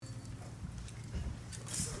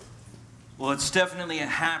Well, it's definitely a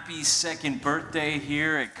happy second birthday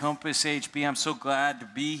here at Compass HB. I'm so glad to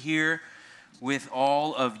be here with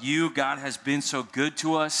all of you. God has been so good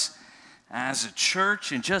to us as a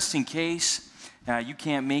church. And just in case you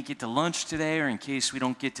can't make it to lunch today, or in case we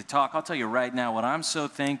don't get to talk, I'll tell you right now what I'm so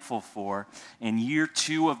thankful for in year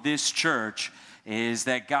 2 of this church is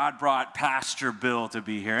that God brought Pastor Bill to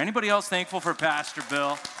be here. Anybody else thankful for Pastor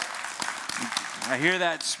Bill? I hear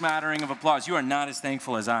that smattering of applause. You are not as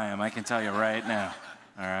thankful as I am, I can tell you right now.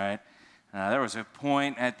 All right? There was a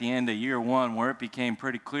point at the end of year 1 where it became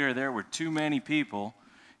pretty clear there were too many people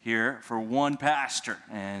here for one pastor.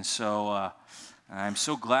 And so I'm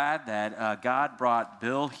so glad that God brought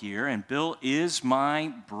Bill here. And Bill is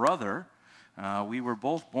my brother. We were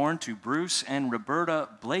both born to Bruce and Roberta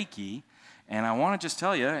Blakey. And I want to just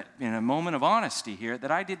tell you, in a moment of honesty here,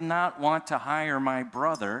 that I did not want to hire my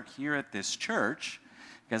brother here at this church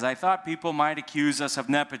because I thought people might accuse us of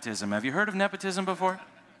nepotism. Have you heard of nepotism before?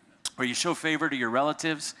 Where you show favor to your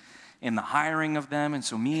relatives in the hiring of them. And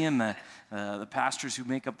so me and the pastors who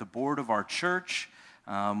make up the board of our church,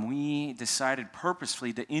 we decided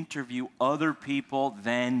purposefully to interview other people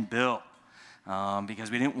than Bill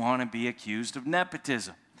because we didn't want to be accused of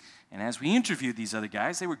nepotism. And as we interviewed these other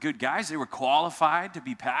guys, they were good guys. They were qualified to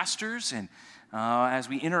be pastors. And as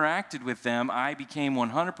we interacted with them, I became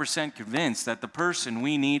 100% convinced that the person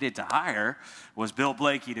we needed to hire was Bill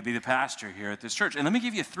Blakey to be the pastor here at this church. And let me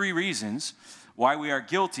give you 3 reasons why we are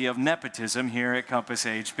guilty of nepotism here at Compass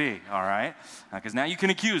HB, all right? Because now you can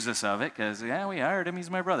accuse us of it because, yeah, we hired him, he's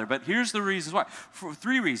my brother. But here's the reasons why. For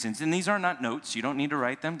 3 reasons, and these are not notes. You don't need to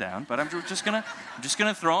write them down, but I'm just gonna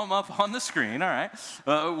throw them up on the screen, all right?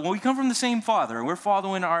 We come from the same father, and we're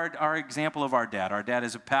following our example of our dad. Our dad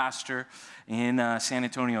is a pastor in San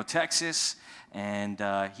Antonio, Texas, and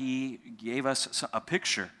he gave us a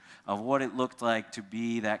picture of what it looked like to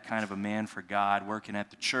be that kind of a man for God working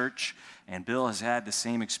at the church. And Bill has had the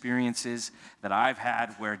same experiences that I've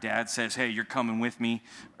had where dad says, hey, you're coming with me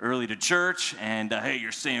early to church, and hey,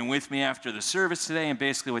 you're staying with me after the service today. And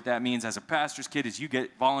basically what that means as a pastor's kid is you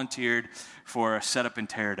get volunteered for a setup and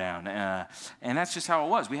tear down. And that's just how it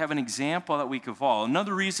was. We have an example that we could follow.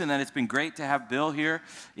 Another reason that it's been great to have Bill here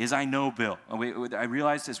is I know Bill. I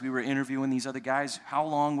realized as we were interviewing these other guys, how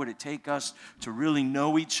long would it take us to really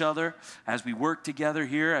know each other as we work together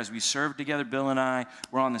here, as we serve together. Bill and I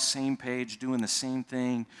were on the same page, doing the same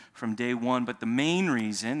thing from day one. But the main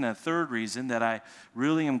reason, the third reason that I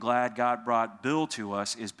really am glad God brought Bill to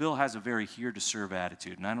us is Bill has a very here-to-serve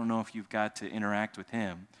attitude. And I don't know if you've got to interact with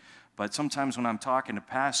him, but sometimes when I'm talking to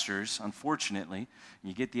pastors, unfortunately,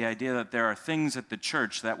 you get the idea that there are things at the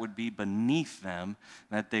church that would be beneath them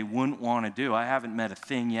that they wouldn't want to do. I haven't met a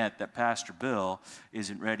thing yet that Pastor Bill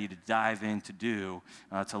isn't ready to dive in to do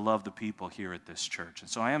to love the people here at this church. And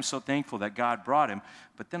so I am so thankful that God brought him.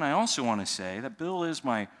 But then I also want to say that Bill is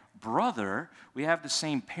my brother. We have the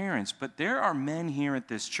same parents, but there are men here at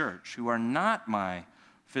this church who are not my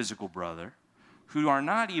physical brother, who are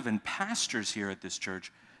not even pastors here at this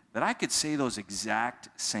church, that I could say those exact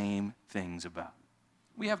same things about.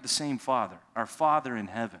 We have the same Father, our Father in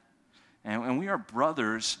heaven. And we are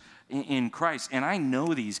brothers in Christ. And I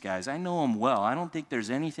know these guys. I know them well. I don't think there's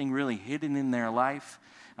anything really hidden in their life.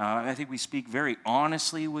 I think we speak very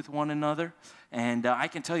honestly with one another. And I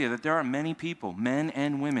can tell you that there are many people, men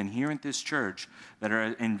and women here at this church, that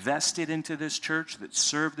are invested into this church, that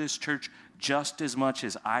serve this church just as much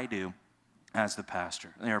as I do as the pastor.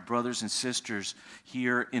 They are brothers and sisters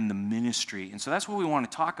here in the ministry. And so that's what we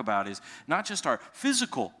want to talk about, is not just our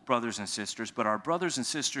physical brothers and sisters, but our brothers and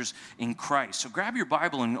sisters in Christ. So grab your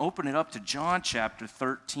Bible and open it up to John chapter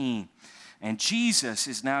 13. And Jesus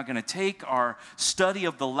is now going to take our study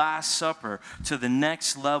of the Last Supper to the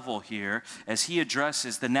next level here as he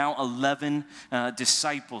addresses the now 11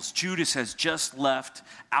 disciples. Judas has just left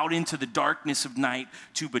out into the darkness of night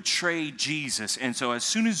to betray Jesus. And so as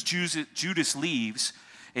soon as Judas leaves,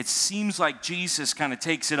 it seems like Jesus kind of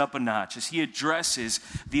takes it up a notch as he addresses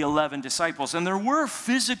the 11 disciples. And there were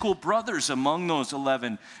physical brothers among those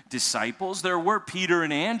 11 disciples. There were Peter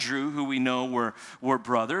and Andrew, who we know were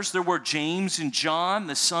brothers. There were James and John,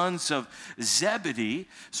 the sons of Zebedee.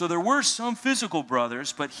 So there were some physical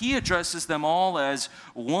brothers, but he addresses them all as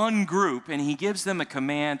one group, and he gives them a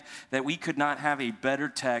command that we could not have a better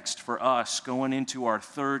text for us going into our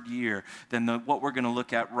 3rd year than what we're going to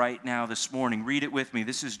look at right now this morning. Read it with me.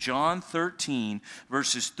 This is John 13,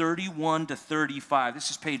 verses 31 to 35.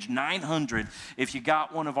 This is page 900. If you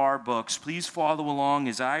got one of our books, please follow along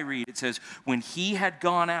as I read. It says, when he had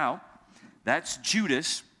gone out, that's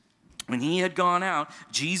Judas, when he had gone out,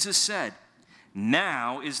 Jesus said,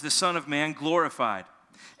 now is the Son of Man glorified,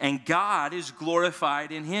 and God is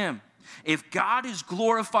glorified in him. If God is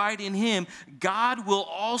glorified in him, God will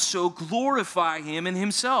also glorify him in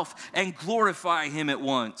himself and glorify him at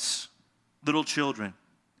once. Little children,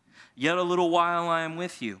 yet a little while I am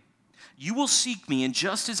with you. You will seek me, and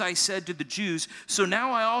just as I said to the Jews, so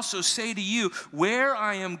now I also say to you, where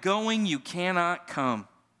I am going, you cannot come.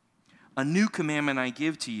 A new commandment I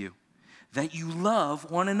give to you, that you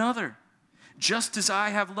love one another. Just as I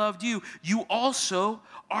have loved you, you also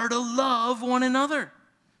are to love one another.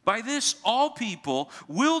 By this, all people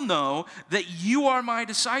will know that you are my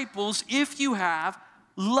disciples if you have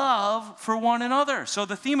love for one another. So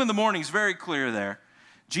the theme of the morning is very clear there.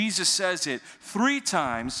 Jesus says it 3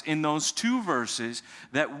 times in those 2 verses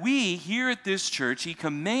that we here at this church, he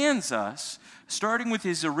commands us, starting with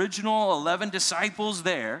his original 11 disciples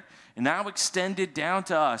there, and now extended down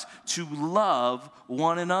to us, to love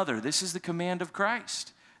one another. This is the command of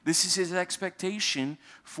Christ. This is his expectation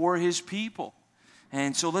for his people.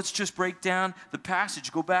 And so let's just break down the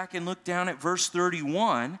passage. Go back and look down at verse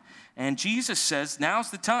 31. And Jesus says,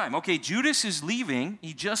 now's the time. Okay, Judas is leaving.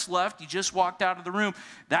 He just left. He just walked out of the room.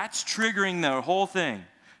 That's triggering the whole thing.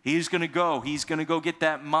 He's going to go. He's going to go get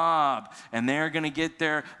that mob, and they're going to get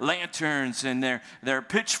their lanterns and their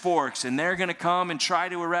pitchforks, and they're going to come and try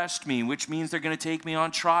to arrest me, which means they're going to take me on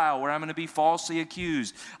trial where I'm going to be falsely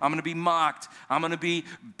accused. I'm going to be mocked. I'm going to be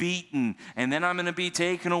beaten, and then I'm going to be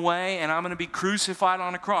taken away, and I'm going to be crucified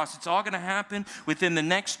on a cross. It's all going to happen within the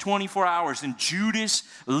next 24 hours, and Judas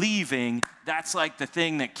leaving, that's like the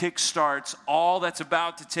thing that kickstarts all that's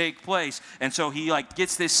about to take place. And so he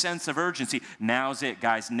gets this sense of urgency. Now's it,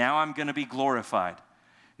 guys. Now I'm going to be glorified.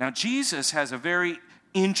 Now Jesus has a very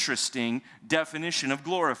interesting definition of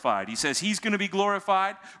glorified. He says he's going to be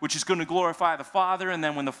glorified, which is going to glorify the Father. And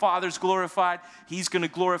then when the Father's glorified, he's going to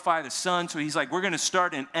glorify the Son. So he's like, we're going to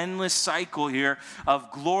start an endless cycle here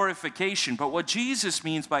of glorification. But what Jesus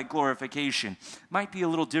means by glorification might be a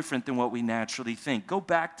little different than what we naturally think. Go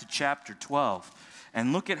back to chapter 12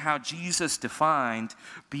 and look at how Jesus defined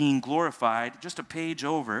being glorified. Just a page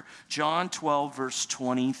over, John 12, verse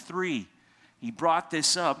 23. He brought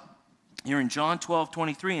this up here in John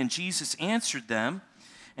 12:23, and Jesus answered them,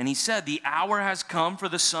 and he said, the hour has come for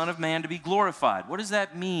the Son of Man to be glorified. What does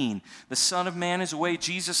that mean? The Son of Man is a way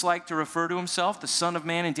Jesus liked to refer to himself. The Son of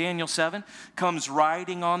Man in Daniel 7 comes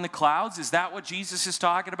riding on the clouds. Is that what Jesus is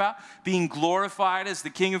talking about? Being glorified as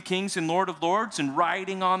the King of Kings and Lord of Lords and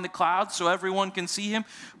riding on the clouds so everyone can see him?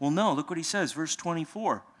 Well, no. Look what he says, verse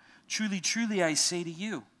 24. Truly, truly, I say to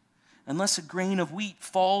you, unless a grain of wheat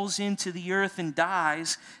falls into the earth and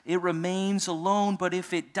dies, it remains alone. But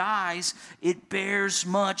if it dies, it bears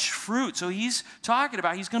much fruit. So he's talking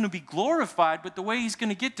about he's going to be glorified, but the way he's going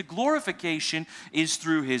to get to glorification is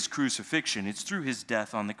through his crucifixion. It's through his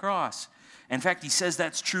death on the cross. In fact, he says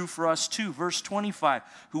that's true for us too. Verse 25,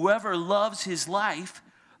 whoever loves his life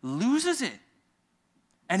loses it.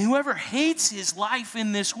 And whoever hates his life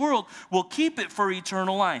in this world will keep it for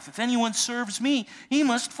eternal life. If anyone serves me, he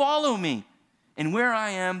must follow me. And where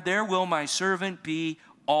I am, there will my servant be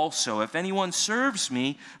also. If anyone serves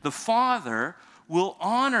me, the Father will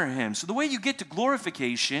honor him. So the way you get to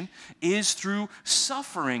glorification is through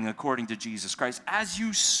suffering, according to Jesus Christ. As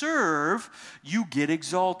you serve, you get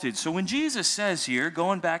exalted. So when Jesus says here,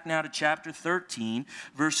 going back now to chapter 13,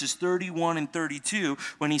 verses 31 and 32,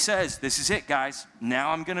 when he says, this is it, guys, now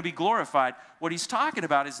I'm going to be glorified, what he's talking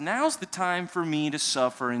about is now's the time for me to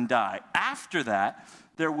suffer and die. After that,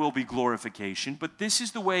 there will be glorification, but this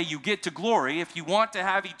is the way you get to glory. If you want to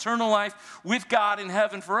have eternal life with God in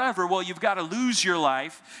heaven forever, well, you've got to lose your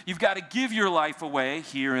life. You've got to give your life away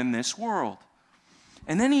here in this world.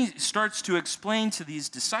 And then he starts to explain to these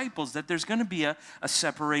disciples that there's going to be a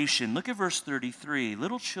separation. Look at verse 33,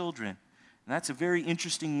 little children. And that's a very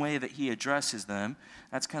interesting way that he addresses them.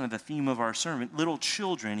 That's kind of the theme of our sermon. Little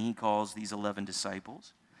children, he calls these 11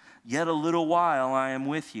 disciples. Yet a little while I am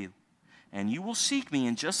with you. And you will seek me,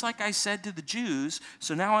 and just like I said to the Jews,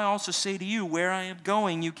 so now I also say to you, where I am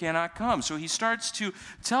going, you cannot come. So he starts to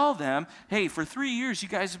tell them, hey, for 3 years, you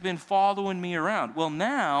guys have been following me around. Well,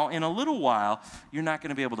 now, in a little while, you're not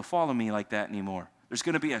going to be able to follow me like that anymore. There's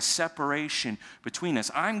going to be a separation between us.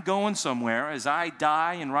 I'm going somewhere as I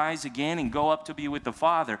die and rise again and go up to be with the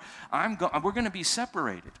Father. We're going to be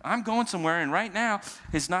separated. I'm going somewhere, and right now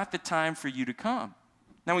is not the time for you to come.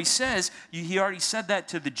 Now he says, he already said that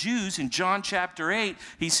to the Jews in John chapter 8.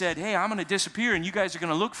 He said, hey, I'm going to disappear and you guys are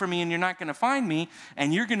going to look for me and you're not going to find me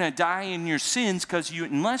and you're going to die in your sins because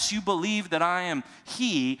unless you believe that I am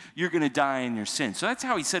he, you're going to die in your sins. So that's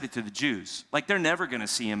how he said it to the Jews. Like they're never going to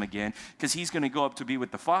see him again because he's going to go up to be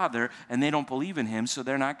with the Father and they don't believe in him, so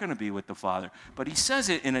they're not going to be with the Father. But he says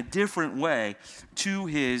it in a different way to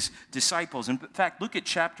his disciples. In fact, look at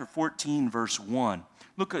chapter 14, verse 1.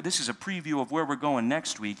 Look, this is a preview of where we're going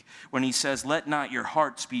next week when he says, let not your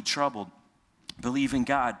hearts be troubled. Believe in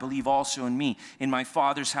God. Believe also in me. In my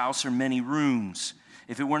Father's house are many rooms.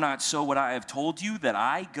 If it were not so, would I have told you that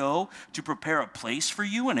I go to prepare a place for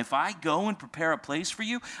you? And if I go and prepare a place for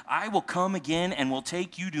you, I will come again and will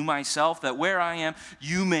take you to myself, that where I am,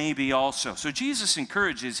 you may be also. So Jesus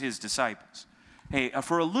encourages his disciples. Hey,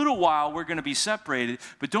 for a little while, we're going to be separated,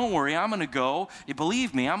 but don't worry, I'm going to go.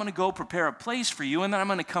 Believe me, I'm going to go prepare a place for you, and then I'm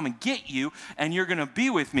going to come and get you, and you're going to be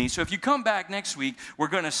with me. So if you come back next week, we're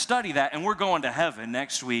going to study that, and we're going to heaven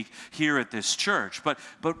next week here at this church. But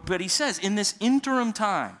he says, in this interim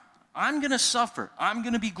time, I'm going to suffer. I'm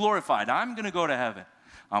going to be glorified. I'm going to go to heaven.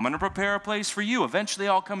 I'm going to prepare a place for you. Eventually,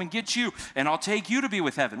 I'll come and get you, and I'll take you to be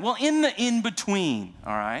with heaven. Well, in the in-between,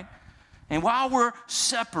 all right? And while we're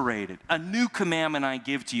separated, a new commandment I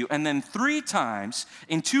give to you. And then 3 times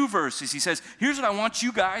in 2 verses, he says, here's what I want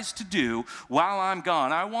you guys to do while I'm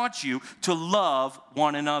gone. I want you to love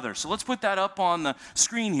one another. So let's put that up on the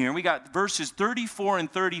screen here. We got verses 34 and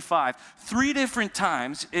 35. 3 different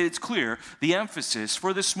times, it's clear, the emphasis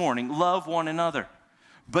for this morning, love one another.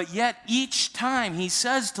 But yet each time he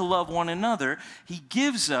says to love one another, he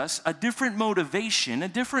gives us a different motivation, a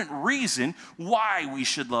different reason why we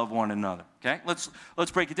should love one another. Okay,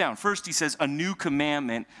 let's break it down. First, he says, a new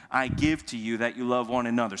commandment I give to you, that you love one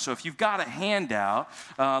another. So if you've got a handout,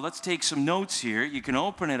 let's take some notes here. You can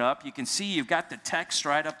open it up. You can see you've got the text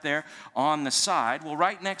right up there on the side. Well,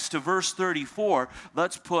 right next to verse 34,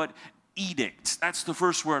 let's put edict. That's the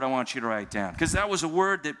first word I want you to write down, because that was a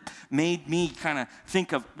word that made me kind of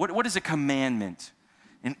think of what is a commandment.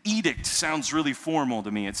 An edict sounds really formal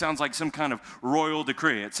to me. It sounds like some kind of royal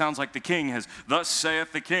decree. It sounds like the king has, thus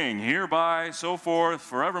saith the king, hereby, so forth,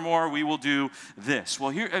 forevermore, we will do this.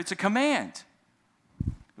 Well, here it's a command.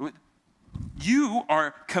 You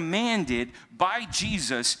are commanded by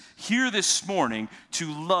Jesus here this morning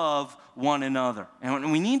to love one another.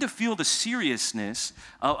 And we need to feel the seriousness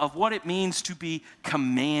of what it means to be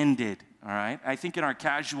commanded, all right? I think in our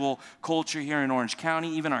casual culture here in Orange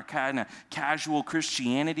County, even our kind of casual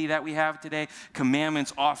Christianity that we have today,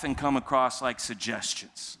 commandments often come across like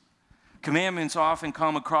suggestions. Commandments often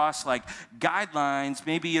come across like guidelines.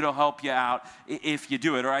 Maybe it'll help you out if you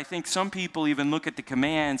do it. Or I think some people even look at the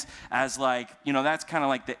commands as like, that's kind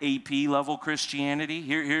of like the AP level Christianity.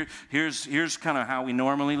 Here's kind of how we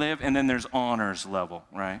normally live. And then there's honors level,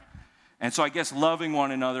 right? And so I guess loving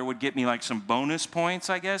one another would get me like some bonus points,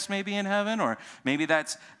 I guess, maybe in heaven. Or maybe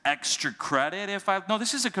that's extra credit no,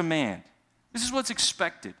 this is a command. This is what's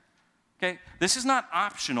expected. Okay, this is not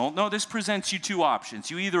optional. No, this presents you 2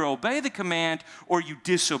 options. You either obey the command or you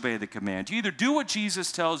disobey the command. You either do what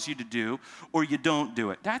Jesus tells you to do or you don't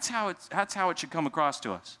do it. That's how it should come across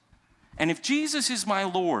to us. And if Jesus is my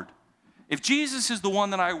Lord, if Jesus is the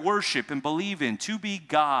one that I worship and believe in to be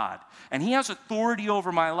God, and he has authority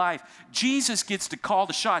over my life, Jesus gets to call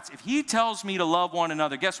the shots. If he tells me to love one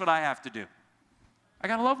another, guess what I have to do? I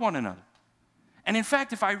got to love one another. And in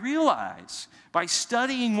fact, if I realize by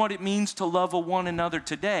studying what it means to love one another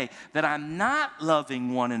today that I'm not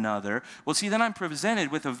loving one another, well, see, then I'm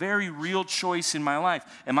presented with a very real choice in my life.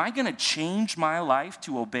 Am I going to change my life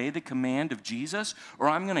to obey the command of Jesus, or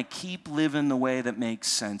I'm going to keep living the way that makes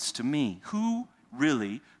sense to me? Who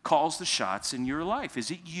really calls the shots in your life? Is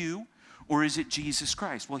it you, or is it Jesus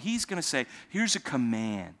Christ? Well, he's going to say, here's a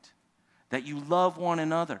command, that you love one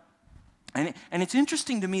another. And it's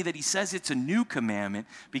interesting to me that he says it's a new commandment,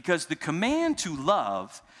 because the command to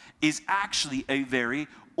love is actually a very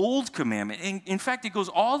old commandment. In fact, it goes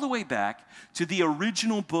all the way back to the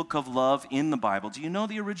original book of love in the Bible. Do you know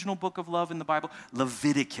the original book of love in the Bible?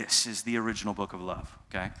 Leviticus is the original book of love,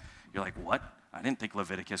 okay? You're like, what? I didn't think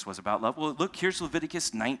Leviticus was about love. Well, look, here's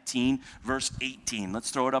Leviticus 19, verse 18. Let's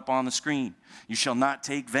throw it up on the screen. You shall not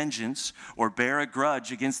take vengeance or bear a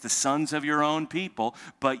grudge against the sons of your own people,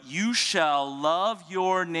 but you shall love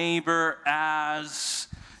your neighbor as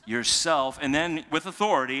yourself. And then with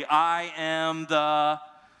authority, I am the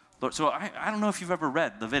Lord. So I don't know if you've ever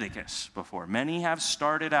read Leviticus before. Many have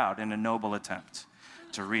started out in a noble attempt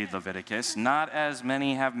to read Leviticus. Not as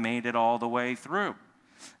many have made it all the way through.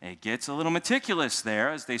 It gets a little meticulous there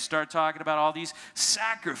as they start talking about all these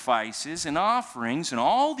sacrifices and offerings and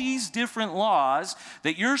all these different laws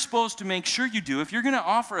that you're supposed to make sure you do. If you're going to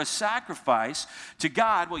offer a sacrifice to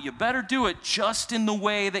God, well, you better do it just in the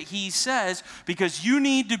way that He says, because you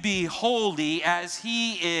need to be holy as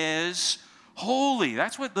He is holy.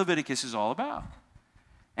 That's what Leviticus is all about.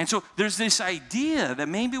 And so there's this idea that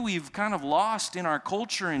maybe we've kind of lost in our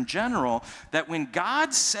culture in general, that when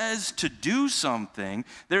God says to do something,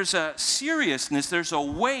 there's a seriousness, there's a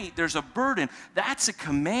weight, there's a burden. That's a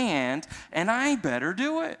command, and I better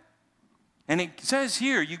do it. And it says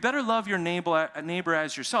here, you better love your neighbor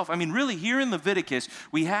as yourself. I mean, really, here in Leviticus,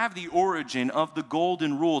 we have the origin of the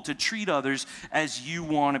golden rule to treat others as you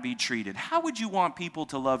want to be treated. How would you want people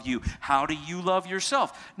to love you? How do you love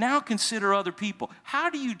yourself? Now consider other people. How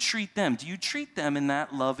do you treat them? Do you treat them in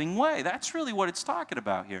that loving way? That's really what it's talking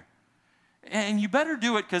about here. And you better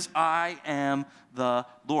do it because I am the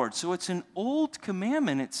Lord. So it's an old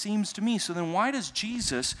commandment, it seems to me. So then why does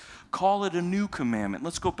Jesus call it a new commandment?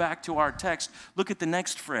 Let's go back to our text. Look at the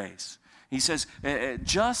next phrase. He says,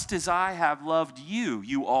 just as I have loved you,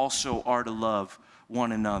 you also are to love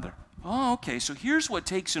one another. Oh, okay, so here's what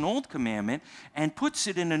takes an old commandment and puts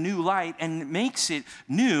it in a new light and makes it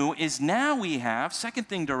new is now we have, second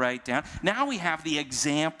thing to write down, now we have the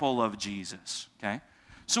example of Jesus, okay?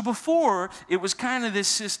 So before, it was kind of this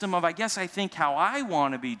system of, I think how I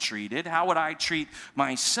want to be treated, how would I treat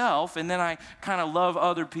myself, and then I kind of love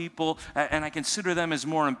other people, and I consider them as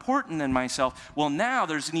more important than myself. Well, now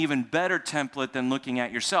there's an even better template than looking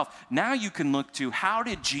at yourself. Now you can look to, how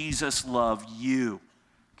did Jesus love you?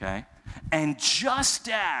 Okay? And just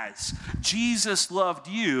as Jesus loved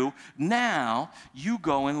you, now you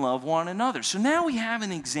go and love one another. So now we have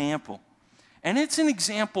an example. And it's an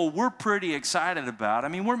example we're pretty excited about. I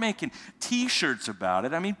mean, we're making T-shirts about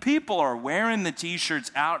it. I mean, people are wearing the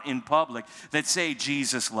T-shirts out in public that say,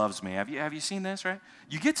 Jesus loves me. Have you seen this, right?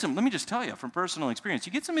 You get some, let me just tell you from personal experience,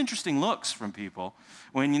 you get some interesting looks from people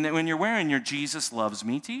when you're wearing your Jesus loves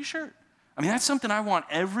me T-shirt. I mean, that's something I want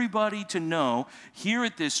everybody to know here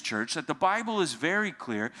at this church, that the Bible is very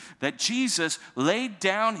clear that Jesus laid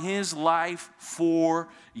down His life for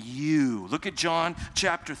you. Look at John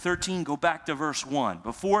chapter 13, go back to verse 1.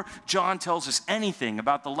 Before John tells us anything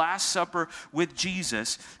about the Last Supper with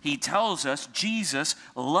Jesus, he tells us Jesus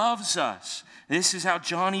loves us. This is how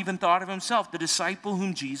John even thought of himself, the disciple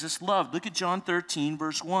whom Jesus loved. Look at John 13,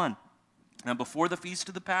 verse 1. Now, before the feast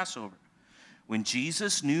of the Passover, when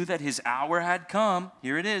Jesus knew that His hour had come,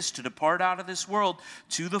 here it is, to depart out of this world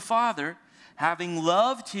to the Father, having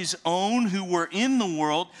loved His own who were in the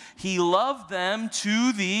world, He loved them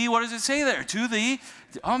to the, what does it say there? To the,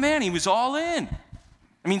 oh man, He was all in.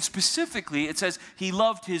 I mean, specifically, it says He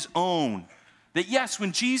loved His own. That yes,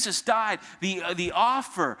 when Jesus died, the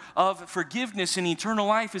offer of forgiveness and eternal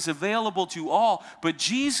life is available to all, but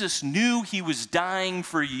Jesus knew He was dying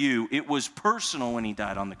for you. It was personal when He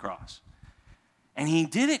died on the cross. And He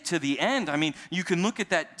did it to the end. I mean, you can look at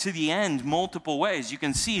that to the end multiple ways. You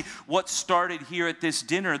can see what started here at this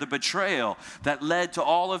dinner, the betrayal that led to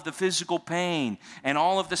all of the physical pain and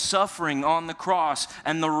all of the suffering on the cross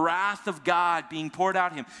and the wrath of God being poured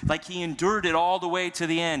out Him. Like He endured it all the way to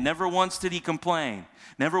the end. Never once did He complain.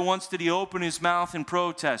 Never once did He open His mouth in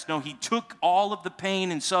protest. No, He took all of the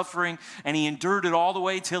pain and suffering and He endured it all the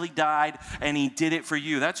way till He died, and He did it for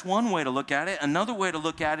you. That's one way to look at it. Another way to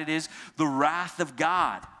look at it is the wrath of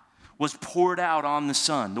God was poured out on the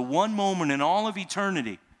Son. The one moment in all of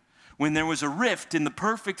eternity when there was a rift in the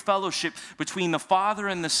perfect fellowship between the Father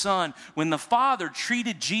and the Son, when the Father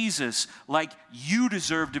treated Jesus like you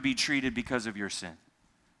deserve to be treated because of your sin.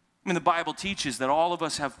 I mean, the Bible teaches that all of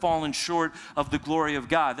us have fallen short of the glory of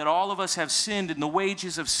God, that all of us have sinned, and the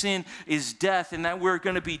wages of sin is death, and that we're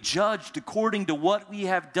going to be judged according to what we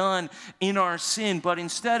have done in our sin. But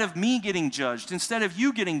instead of me getting judged, instead of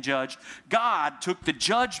you getting judged, God took the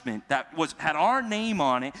judgment that had our name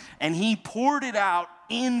on it, and He poured it out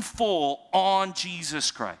in full on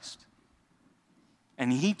Jesus Christ.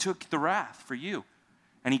 And He took the wrath for you.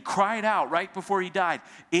 And He cried out right before He died,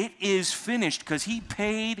 it is finished, because He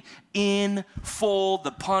paid in full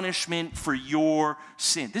the punishment for your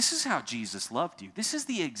sin. This is how Jesus loved you. This is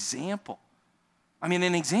the example. I mean,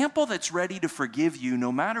 an example that's ready to forgive you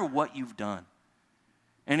no matter what you've done.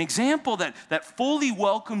 An example that fully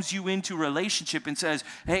welcomes you into relationship and says,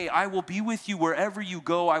 hey, I will be with you wherever you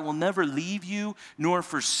go. I will never leave you nor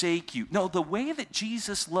forsake you. No, the way that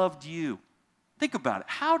Jesus loved you. Think about it.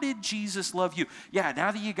 How did Jesus love you? Yeah,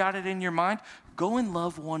 now that you got it in your mind, go and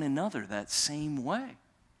love one another that same way.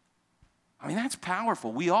 I mean, that's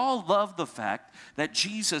powerful. We all love the fact that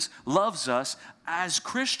Jesus loves us as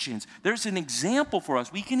Christians. There's an example for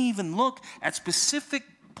us. We can even look at specific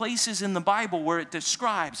places in the Bible where it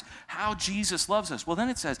describes how Jesus loves us. Well, then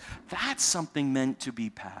it says that's something meant to be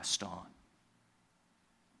passed on.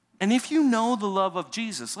 And if you know the love of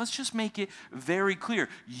Jesus, let's just make it very clear.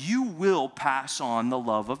 You will pass on the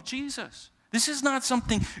love of Jesus. This is not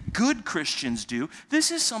something good Christians do.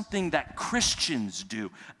 This is something that Christians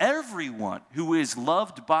do. Everyone who is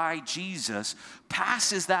loved by Jesus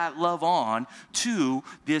passes that love on to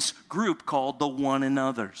this group called the one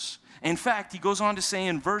another's. In fact, he goes on to say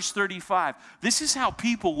in verse 35, this is how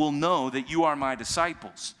people will know that you are my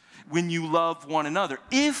disciples, when you love one another.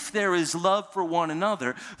 If there is love for one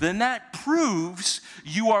another, then that proves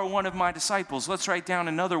you are one of my disciples. Let's write down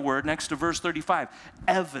another word next to verse 35.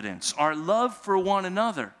 Evidence. Our love for one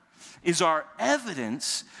another is our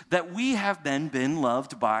evidence that we have then been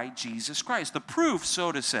loved by Jesus Christ. The proof,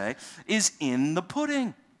 so to say, is in the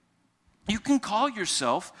pudding. You can call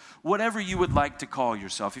yourself whatever you would like to call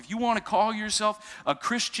yourself. If you want to call yourself a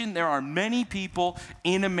Christian, there are many people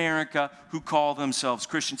in America who call themselves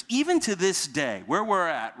Christians. Even to this day, where we're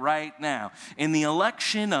at right now, in the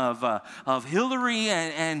election of Hillary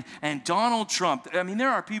and Donald Trump, I mean,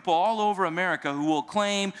 there are people all over America who will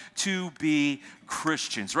claim to be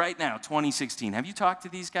Christians. Right now, 2016. Have you talked to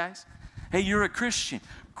these guys? Hey, you're a Christian.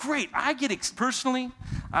 Great. Personally,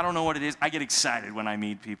 I don't know what it is. I get excited when I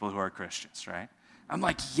meet people who are Christians, right? I'm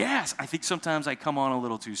like, yes. I think sometimes I come on a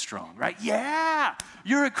little too strong, right? Yeah,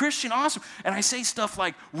 you're a Christian. Awesome. And I say stuff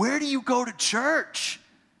like, where do you go to church?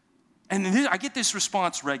 And I get this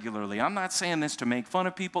response regularly. I'm not saying this to make fun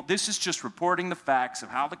of people. This is just reporting the facts of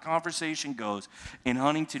how the conversation goes in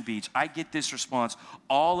Huntington Beach. I get this response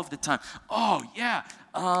all of the time. Oh, yeah,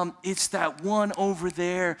 it's that one over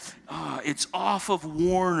there. It's off of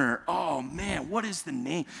Warner. Oh, man, what is the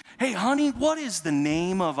name? Hey, honey, what is the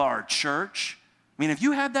name of our church? I mean, have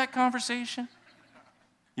you had that conversation?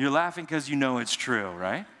 You're laughing because you know it's true,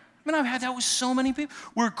 right? I mean, I've had that with so many people.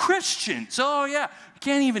 We're Christians. Oh, yeah. You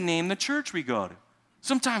can't even name the church we go to.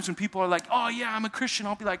 Sometimes when people are like, oh, yeah, I'm a Christian,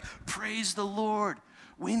 I'll be like, praise the Lord.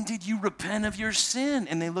 When did you repent of your sin?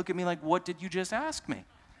 And they look at me like, what did you just ask me?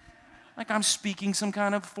 Like I'm speaking some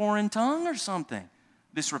kind of foreign tongue or something.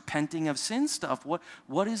 This repenting of sin stuff,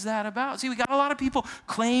 what is that about? See, we got a lot of people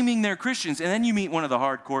claiming they're Christians, and then you meet one of the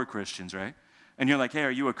hardcore Christians, right? And you're like, hey,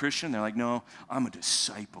 are you a Christian? They're like, no, I'm a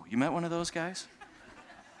disciple. You met one of those guys?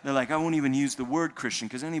 They're like, I won't even use the word Christian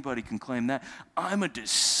because anybody can claim that. I'm a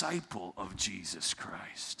disciple of Jesus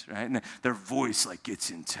Christ, right? And their voice like gets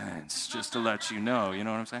intense just to let you know what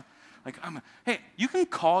I'm saying? Like, hey, you can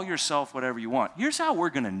call yourself whatever you want. Here's how we're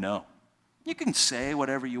going to know. You can say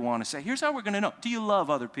whatever you want to say. Here's how we're going to know. Do you love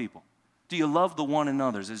other people? Do you love the one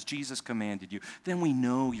another's as Jesus commanded you? Then we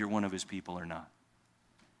know you're one of his people or not.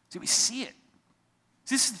 See, we see it.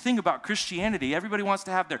 This is the thing about Christianity. Everybody wants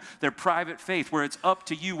to have their private faith where it's up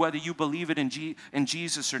to you whether you believe it in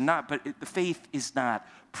Jesus or not, but the faith is not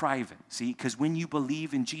private, see? Because when you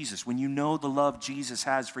believe in Jesus, when you know the love Jesus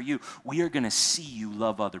has for you, we are going to see you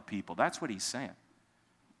love other people. That's what he's saying.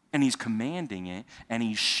 And he's commanding it, and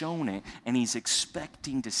he's shown it, and he's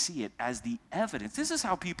expecting to see it as the evidence. This is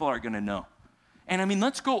how people are going to know. And I mean,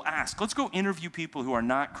 let's go interview people who are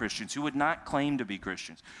not Christians, who would not claim to be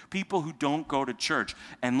Christians, people who don't go to church,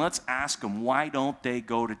 and let's ask them, why don't they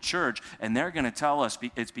go to church? And they're going to tell us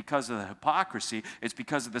it's because of the hypocrisy, it's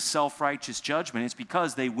because of the self-righteous judgment, it's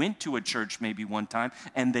because they went to a church maybe one time,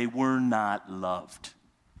 and they were not loved.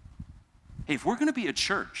 Hey, if we're going to be a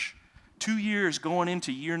church 2 years going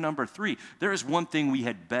into year number 3, there is one thing we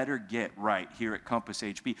had better get right here at Compass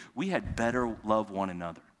HB. We had better love one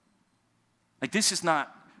another. Like, this is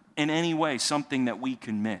not in any way something that we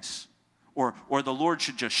can miss. Or the Lord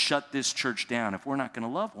should just shut this church down if we're not going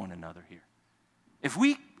to love one another here. If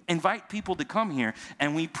we invite people to come here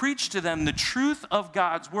and we preach to them the truth of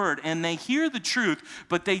God's word and they hear the truth,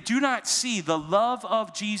 but they do not see the love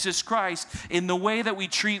of Jesus Christ in the way that we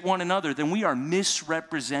treat one another, then we are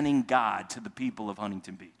misrepresenting God to the people of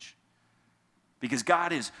Huntington Beach. Because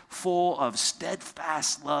God is full of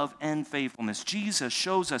steadfast love and faithfulness. Jesus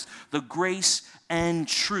shows us the grace and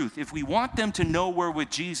truth. If we want them to know we're with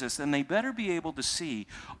Jesus, then they better be able to see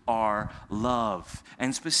our love.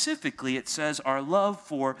 And specifically, it says our love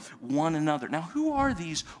for one another. Now, who are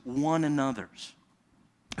these one another's?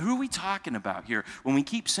 Who are we talking about here when we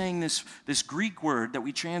keep saying this Greek word that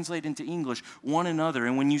we translate into English, one another?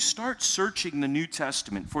 And when you start searching the New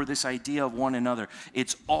Testament for this idea of one another,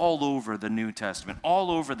 it's all over the New Testament, all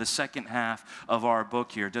over the second half of our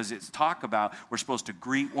book here. Does it talk about we're supposed to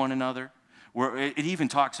greet one another? where it even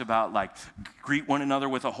talks about like greet one another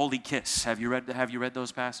with a holy kiss. Have you read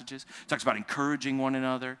those passages? It talks about encouraging one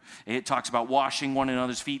another. It talks about washing one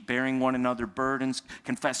another's feet, bearing one another's burdens,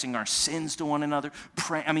 confessing our sins to one another.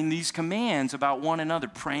 These commands about one another,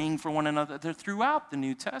 praying for one another, they're throughout the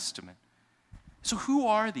New Testament. So who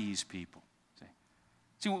are these people?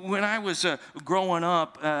 See, when I was growing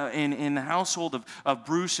up in the household of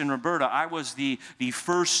Bruce and Roberta, I was the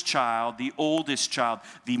first child, the oldest child,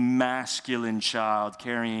 the masculine child,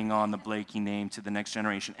 carrying on the Blakey name to the next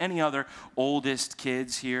generation. Any other oldest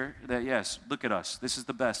kids here? Yes, look at us. This is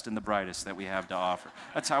the best and the brightest that we have to offer.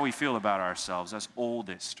 That's how we feel about ourselves, as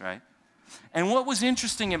oldest, right? And what was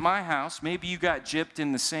interesting at my house, maybe you got gypped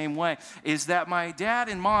in the same way, is that my dad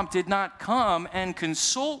and mom did not come and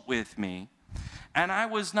consult with me. And I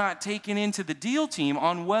was not taken into the deal team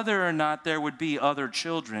on whether or not there would be other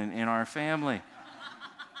children in our family.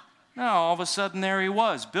 No, all of a sudden there he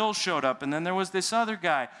was. Bill showed up, and then there was this other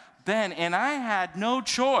guy, Ben, and I had no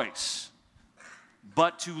choice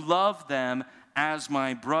but to love them as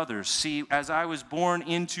my brothers. See, as I was born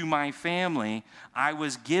into my family, I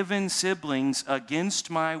was given siblings against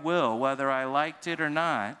my will, whether I liked it or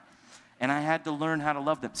not, and I had to learn how to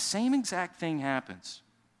love them. Same exact thing happens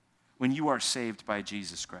when you are saved by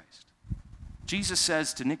Jesus Christ. Jesus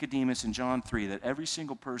says to Nicodemus in John 3 that every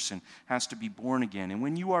single person has to be born again. And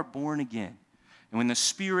when you are born again, and when the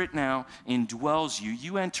Spirit now indwells you,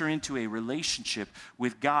 you enter into a relationship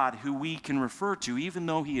with God who we can refer to, even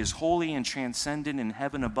though he is holy and transcendent in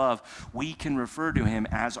heaven above, we can refer to him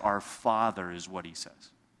as our Father, is what he says,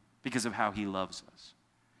 because of how he loves us.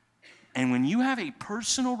 And when you have a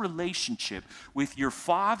personal relationship with your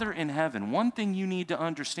Father in heaven, one thing you need to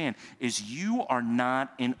understand is you are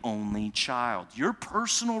not an only child. Your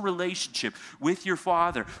personal relationship with your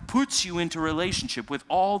Father puts you into relationship with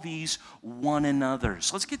all these one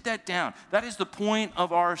another's. Let's get that down. That is the point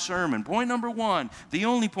of our sermon. Point number one, the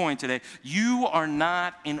only point today, you are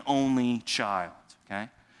not an only child, okay?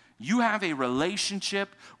 You have a relationship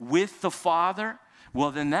with the Father.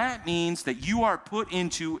 Well, then that means that you are put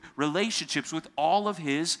into relationships with all of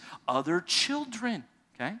his other children,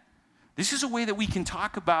 okay? This is a way that we can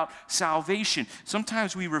talk about salvation.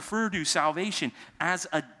 Sometimes we refer to salvation as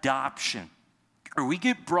adoption, or we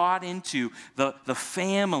get brought into the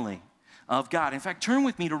family of God. In fact, turn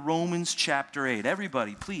with me to Romans chapter 8.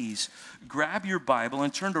 Everybody, please grab your Bible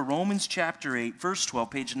and turn to Romans chapter 8, verse 12,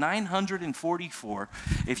 page 944.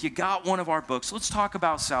 If you got one of our books, let's talk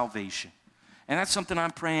about salvation. And that's something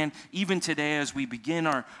I'm praying even today as we begin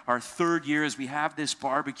our third year, as we have this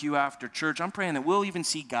barbecue after church. I'm praying that we'll even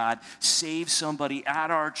see God save somebody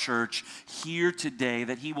at our church here today,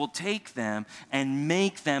 that he will take them and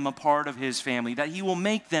make them a part of his family, that he will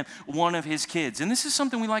make them one of his kids. And this is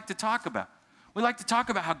something we like to talk about. We like to talk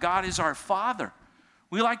about how God is our Father.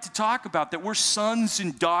 We like to talk about that we're sons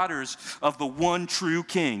and daughters of the one true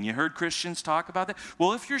King. You heard Christians talk about that?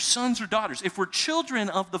 Well, if you're sons or daughters, if we're children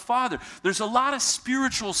of the Father, there's a lot of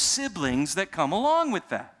spiritual siblings that come along with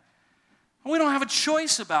that. We don't have a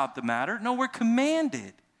choice about the matter. No, we're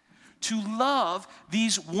commanded to love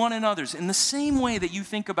these one another's. In the same way that you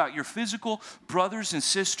think about your physical brothers and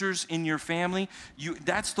sisters in your family,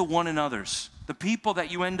 that's the one another's, the people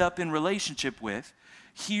that you end up in relationship with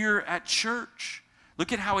here at church.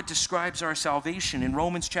 Look at how it describes our salvation in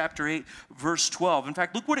Romans chapter 8, verse 12. In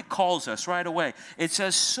fact, look what it calls us right away. It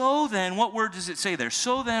says, so then, what word does it say there?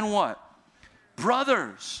 So then what?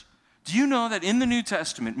 Brothers. Do you know that in the New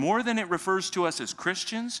Testament, more than it refers to us as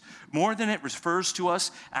Christians, more than it refers to us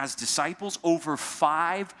as disciples, over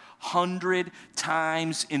 500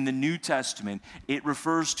 times in the New Testament, it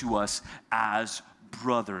refers to us as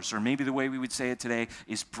brothers, or maybe the way we would say it today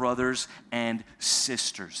is brothers and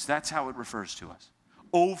sisters. That's how it refers to us.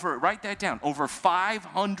 Write that down, over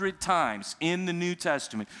 500 times in the New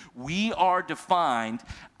Testament, we are defined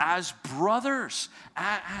as brothers,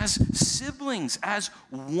 as siblings, as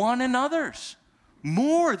one another's.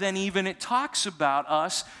 More than even it talks about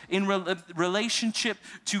us in relationship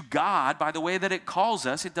to God by the way that it calls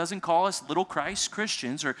us. It doesn't call us little Christ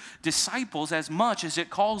Christians or disciples as much as it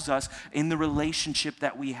calls us in the relationship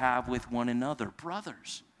that we have with one another,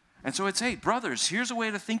 brothers. And so it's, hey, brothers, here's a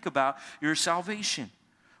way to think about your salvation.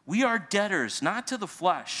 We are debtors, not to the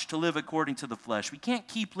flesh, to live according to the flesh. We can't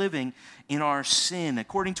keep living in our sin,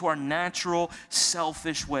 according to our natural,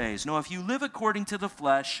 selfish ways. No, if you live according to the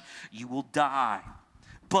flesh, you will die.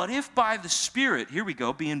 But if by the Spirit, here we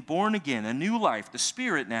go, being born again, a new life, the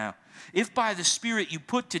Spirit now, if by the Spirit you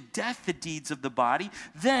put to death the deeds of the body,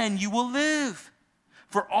 then you will live.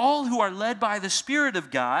 For all who are led by the Spirit of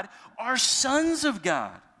God are sons of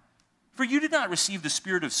God. For you did not receive the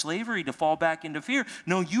spirit of slavery to fall back into fear.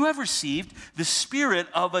 No, you have received the spirit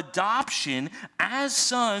of adoption as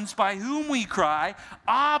sons, by whom we cry,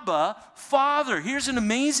 Abba, Father. Here's an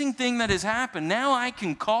amazing thing that has happened. Now I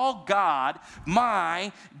can call God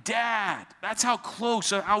my dad. That's how close,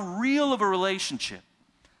 how real of a relationship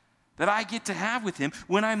that I get to have with him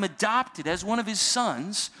when I'm adopted as one of his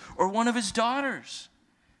sons or one of his daughters.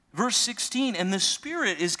 Verse 16, and the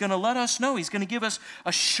Spirit is going to let us know. He's going to give us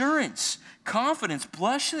assurance, confidence,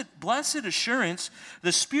 blessed assurance.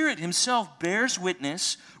 The Spirit himself bears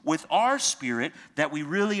witness with our spirit that we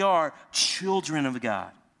really are children of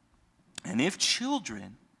God. And if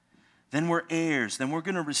children, then we're heirs. Then we're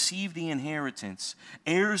going to receive the inheritance.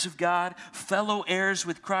 Heirs of God, fellow heirs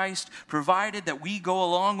with Christ, provided that we go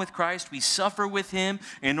along with Christ, we suffer with him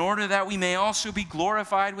in order that we may also be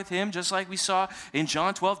glorified with him. Just like we saw in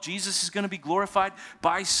John 12, Jesus is going to be glorified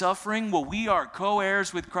by suffering. Well, we are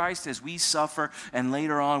co-heirs with Christ as we suffer, and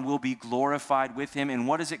later on we'll be glorified with him. And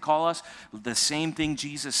what does it call us? The same thing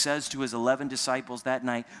Jesus says to his 11 disciples that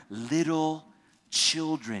night, little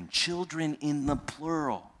children, children in the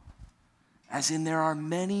plural. As in, there are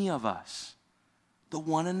many of us, the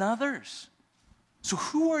one another's. So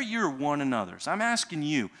who are your one another's? I'm asking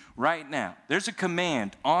you right now. There's a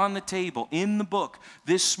command on the table in the book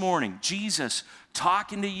this morning. Jesus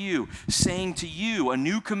talking to you, saying to you, a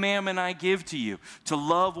new commandment I give to you, to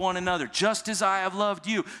love one another, just as I have loved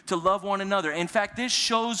you, to love one another. In fact, this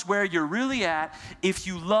shows where you're really at if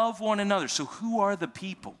you love one another. So who are the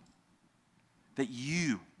people that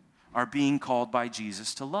you are being called by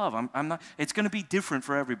Jesus to love? I'm not. It's going to be different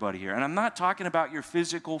for everybody here. And I'm not talking about your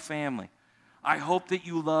physical family. I hope that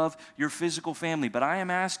you love your physical family. But I am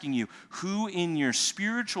asking you, who in your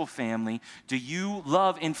spiritual family do you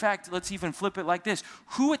love? In fact, let's even flip it like this.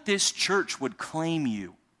 Who at this church would claim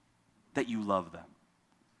you that you love them?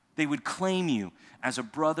 They would claim you as a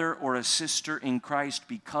brother or a sister in Christ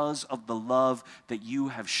because of the love that you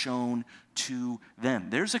have shown to them.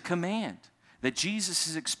 There's a command that Jesus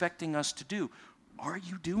is expecting us to do. Are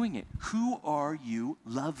you doing it? Who are you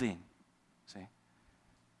loving? See?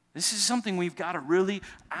 This is something we've got to really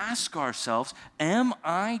ask ourselves. Am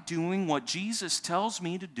I doing what Jesus tells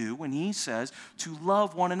me to do when he says to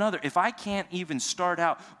love one another? If I can't even start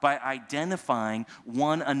out by identifying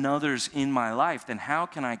one another's in my life, then how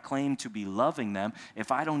can I claim to be loving them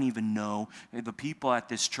if I don't even know the people at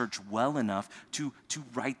this church well enough to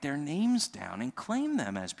write their names down and claim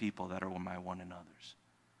them as people that are my one another's?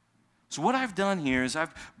 So what I've done here is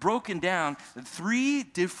I've broken down 3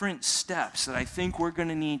 different steps that I think we're going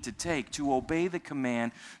to need to take to obey the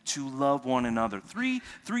command to love one another. Three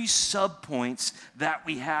sub-points that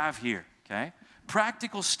we have here, okay?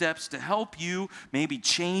 Practical steps to help you maybe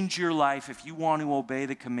change your life if you want to obey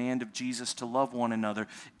the command of Jesus to love one another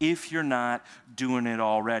if you're not doing it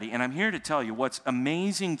already. And I'm here to tell you what's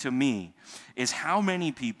amazing to me is how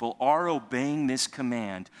many people are obeying this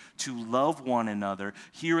command to love one another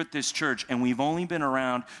here at this church. And we've only been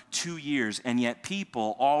around 2 years, and yet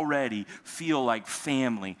people already feel like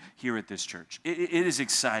family here at this church. It is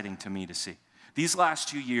exciting to me to see. These last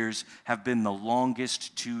 2 years have been the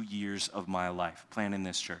longest 2 years of my life planning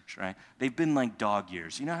this church, right? They've been like dog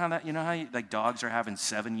years. You know how like dogs are having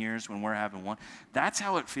 7 years when we're having 1? That's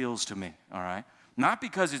how it feels to me, all right? Not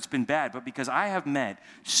because it's been bad, but because I have met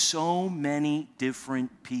so many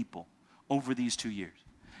different people over these 2 years.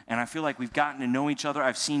 And I feel like we've gotten to know each other.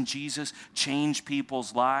 I've seen Jesus change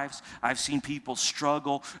people's lives. I've seen people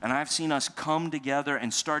struggle. And I've seen us come together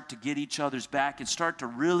and start to get each other's back and start to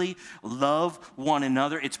really love one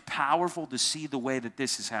another. It's powerful to see the way that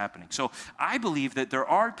this is happening. So I believe that there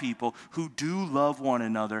are people who do love one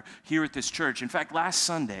another here at this church. In fact, last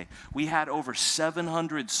Sunday, we had over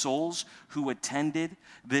 700 souls who attended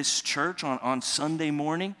this church on Sunday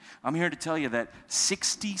morning. I'm here to tell you that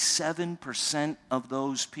 67% of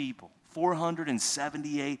those people,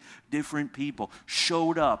 478 different people,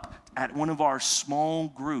 showed up at one of our small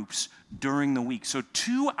groups during the week. So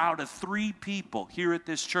 2 out of 3 people here at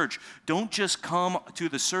this church don't just come to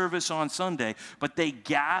the service on Sunday, but they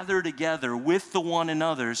gather together with the one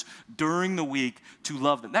another's during the week to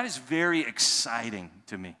love them. That is very exciting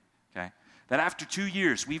to me, okay? That after 2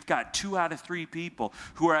 years, we've got 2 out of 3 people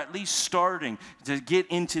who are at least starting to get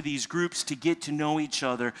into these groups to get to know each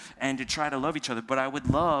other and to try to love each other. But I would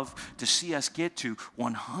love to see us get to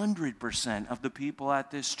 100% of the people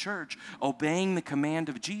at this church obeying the command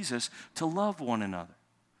of Jesus to love one another.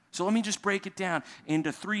 So let me just break it down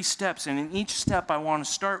into 3 steps. And in each step, I want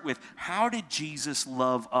to start with, how did Jesus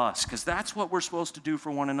love us? Because that's what we're supposed to do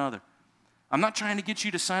for one another. I'm not trying to get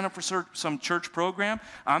you to sign up for some church program.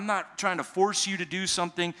 I'm not trying to force you to do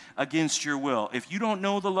something against your will. If you don't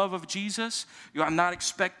know the love of Jesus, I'm not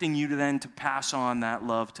expecting you to then to pass on that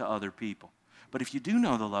love to other people. But if you do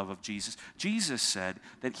know the love of Jesus, Jesus said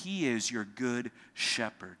that he is your good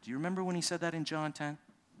shepherd. Do you remember when he said that in John 10?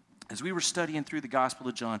 As we were studying through the Gospel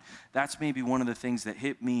of John, that's maybe one of the things that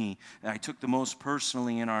hit me, that I took the most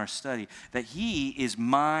personally in our study, that he is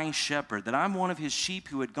my shepherd, that I'm one of his sheep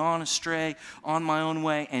who had gone astray on my own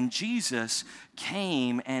way, and Jesus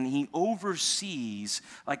came and he oversees,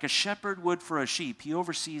 like a shepherd would for a sheep, he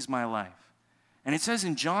oversees my life. And it says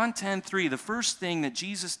in John 10:3, the first thing that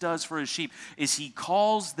Jesus does for his sheep is he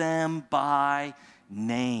calls them by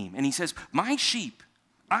name. And he says, my sheep,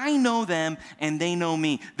 I know them and they know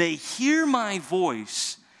me. They hear my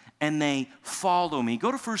voice and they follow me.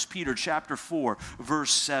 Go to 1 Peter chapter 4,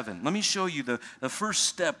 verse 7. Let me show you the first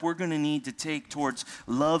step we're going to need to take towards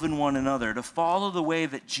loving one another, to follow the way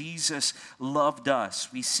that Jesus loved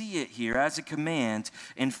us. We see it here as a command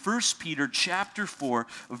in 1 Peter chapter 4,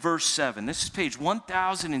 verse 7. This is page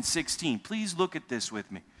 1016. Please look at this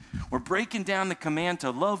with me. We're breaking down the command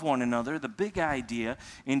to love one another, the big idea,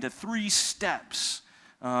 into 3 steps.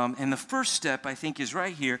 And the first step, I think, is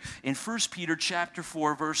right here in 1 Peter chapter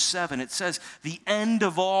 4, verse 7. It says, the end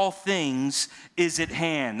of all things is at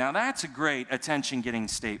hand. Now, that's a great attention-getting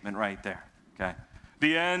statement right there, okay?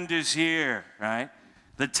 The end is here, right?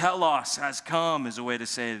 The telos has come is a way to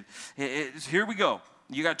say it. Here we go.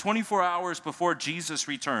 You got 24 hours before Jesus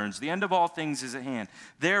returns. The end of all things is at hand.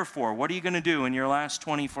 Therefore, what are you going to do in your last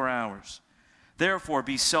 24 hours? Therefore,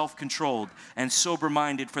 be self-controlled and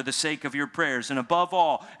sober-minded for the sake of your prayers. And above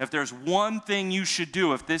all, if there's one thing you should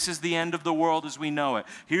do, if this is the end of the world as we know it,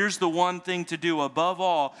 here's the one thing to do. Above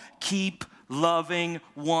all, keep loving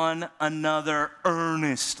one another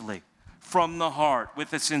earnestly from the heart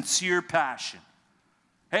with a sincere passion.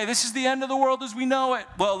 Hey, this is the end of the world as we know it.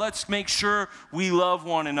 Well, let's make sure we love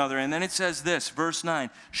one another. And then it says this, verse 9,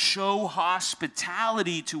 show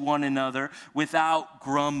hospitality to one another without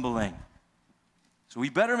grumbling. So we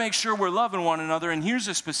better make sure we're loving one another. And here's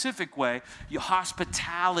a specific way,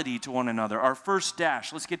 hospitality to one another. Our first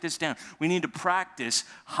dash, let's get this down. We need to practice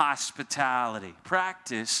hospitality.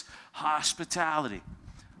 Practice hospitality.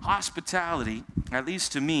 Hospitality, at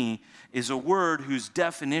least to me, is a word whose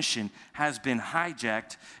definition has been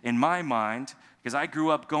hijacked in my mind, because I grew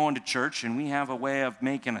up going to church, and we have a way of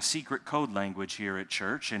making a secret code language here at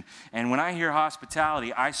church. And when I hear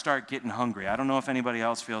hospitality, I start getting hungry. I don't know if anybody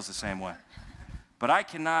else feels the same way. But I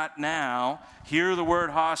cannot now hear the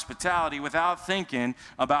word hospitality without thinking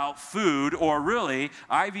about food, or really,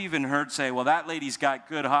 I've even heard say, well, that lady's got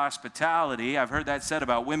good hospitality. I've heard that said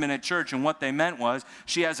about women at church, and what they meant was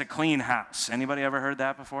she has a clean house. Anybody ever heard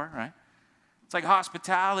that before, right? It's like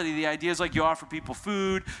hospitality. The idea is like you offer people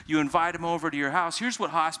food, you invite them over to your house. Here's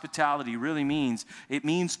what hospitality really means. It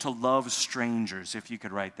means to love strangers, if you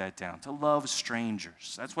could write that down. To love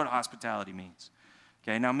strangers. That's what hospitality means.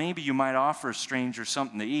 Okay, now maybe you might offer a stranger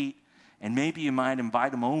something to eat, and maybe you might invite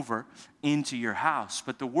them over into your house.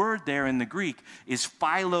 But the word there in the Greek is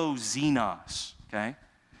philoxenos, okay?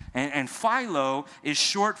 And philo is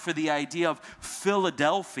short for the idea of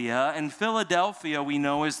Philadelphia, and Philadelphia we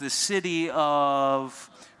know is the city of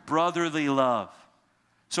brotherly love.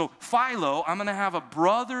 So philo, I'm going to have a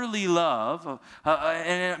brotherly love,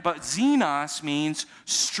 but xenos means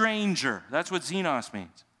stranger. That's what xenos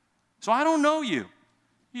means. So I don't know you.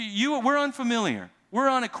 We're unfamiliar. We're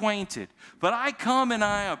unacquainted. But I come and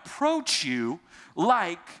I approach you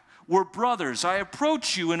like we're brothers. I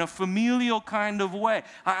approach you in a familial kind of way.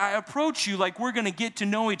 I approach you like we're going to get to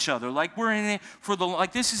know each other, like we're in it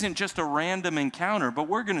like this isn't just a random encounter, but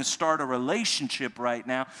we're going to start a relationship right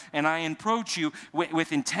now. And I approach you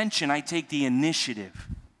with intention. I take the initiative.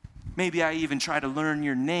 Maybe I even try to learn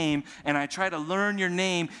your name, and I try to learn your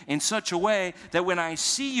name in such a way that when I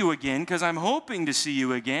see you again, because I'm hoping to see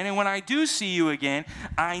you again, and when I do see you again,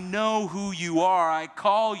 I know who you are. I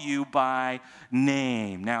call you by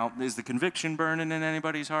name. Now, is the conviction burning in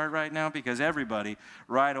anybody's heart right now? Because everybody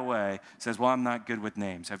right away says, well, I'm not good with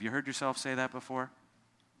names. Have you heard yourself say that before?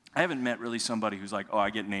 I haven't met really somebody who's like, oh, I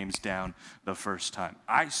get names down the first time.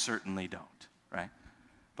 I certainly don't, right?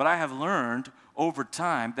 But I have learned over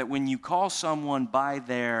time that when you call someone by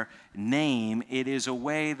their name, it is a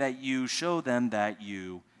way that you show them that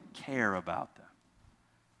you care about them.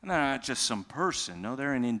 And they're not just some person. No,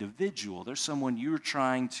 they're an individual. They're someone you're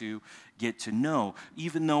trying to get to know.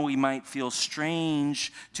 Even though we might feel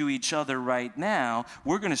strange to each other right now,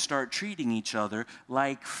 we're going to start treating each other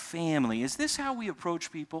like family. Is this how we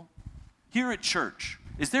approach people? Here at church,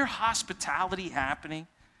 is there hospitality happening?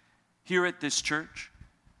 here at this church.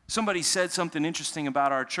 Somebody said something interesting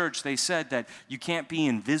about our church. They said that you can't be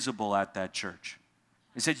invisible at that church.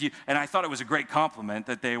 They said and I thought it was a great compliment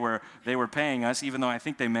that they were paying us, even though I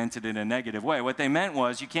think they meant it in a negative way. What they meant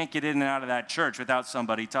was you can't get in and out of that church without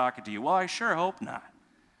somebody talking to you. Well, I sure hope not.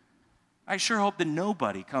 I sure hope that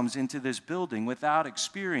nobody comes into this building without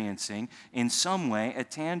experiencing in some way a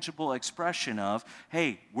tangible expression of,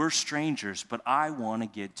 hey, we're strangers, but I want to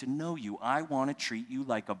get to know you. I want to treat you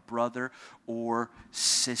like a brother or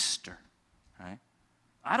sister, right?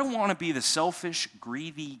 I don't want to be the selfish,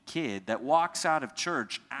 greedy kid that walks out of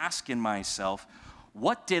church asking myself,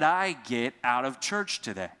 what did I get out of church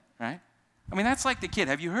today, right? I mean, that's like the kid.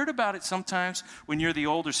 Have you heard about it sometimes when you're the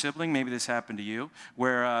older sibling? Maybe this happened to you,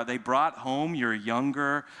 where they brought home your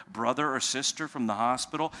younger brother or sister from the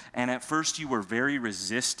hospital, and at first you were very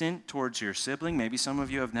resistant towards your sibling. Maybe some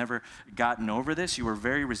of you have never gotten over this. You were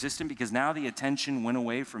very resistant because now the attention went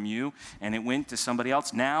away from you and it went to somebody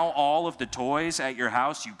else. Now all of the toys at your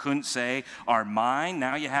house you couldn't say are mine.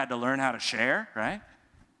 Now you had to learn how to share, right?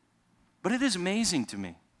 But it is amazing to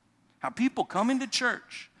me how people come into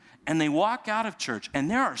church and they walk out of church, and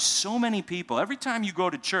there are so many people. Every time you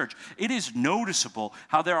go to church, it is noticeable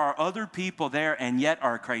how there are other people there, and yet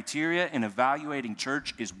our criteria in evaluating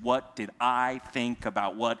church is what did I think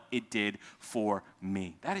about what it did for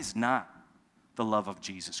me. That is not the love of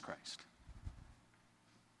Jesus Christ.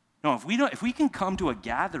 No, if we can come to a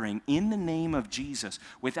gathering in the name of Jesus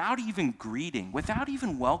without even greeting, without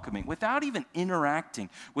even welcoming, without even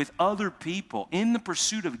interacting with other people in the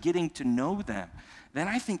pursuit of getting to know them, then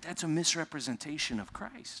I think that's a misrepresentation of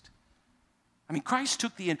Christ. I mean, Christ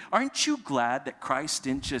took aren't you glad that Christ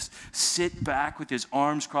didn't just sit back with his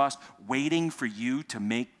arms crossed, waiting for you to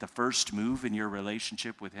make the first move in your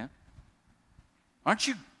relationship with him? Aren't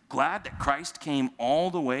you glad that Christ came all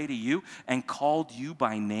the way to you and called you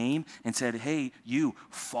by name and said, hey, you,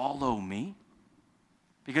 follow me?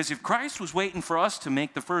 Because if Christ was waiting for us to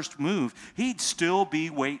make the first move, he'd still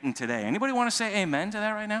be waiting today. Anybody want to say amen to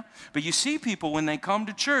that right now? But you see people, when they come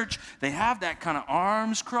to church, they have that kind of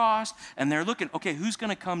arms crossed, and they're looking, okay, who's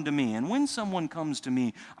going to come to me? And when someone comes to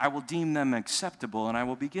me, I will deem them acceptable, and I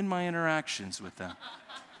will begin my interactions with them.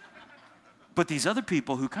 But these other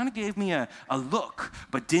people who kind of gave me a look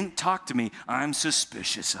but didn't talk to me, I'm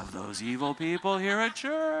suspicious of those evil people here at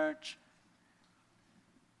church.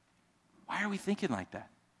 Why are we thinking like that?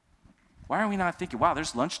 Why are we not thinking, wow,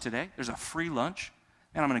 there's lunch today. There's a free lunch.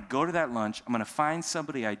 And I'm going to go to that lunch. I'm going to find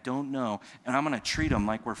somebody I don't know, and I'm going to treat them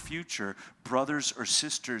like we're future brothers or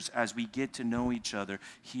sisters as we get to know each other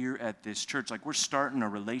here at this church. Like we're starting a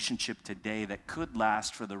relationship today that could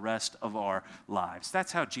last for the rest of our lives.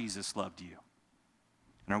 That's how Jesus loved you.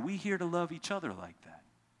 And are we here to love each other like that?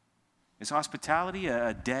 Is hospitality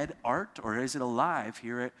a dead art, or is it alive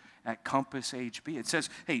here at Compass HB? It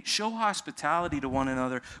says, hey, show hospitality to one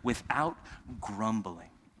another without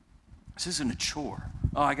grumbling. This isn't a chore.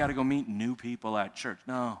 Oh, I got to go meet new people at church.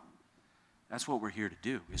 No. That's what we're here to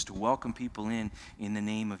do, is to welcome people in the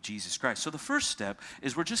name of Jesus Christ. So the first step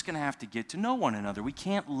is we're just going to have to get to know one another. We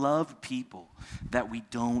can't love people that we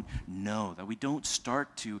don't know, that we don't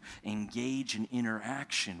start to engage in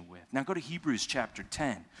interaction with. Now go to Hebrews chapter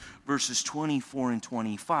 10, verses 24 and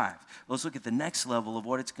 25. Let's look at the next level of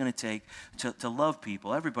what it's going to take to love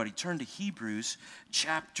people. Everybody turn to Hebrews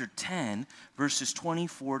chapter 10, verses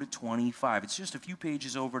 24 to 25. It's just a few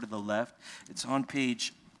pages over to the left. It's on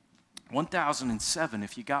page 1007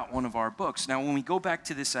 if you got one of our books. Now, when we go back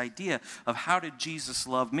to this idea of how did Jesus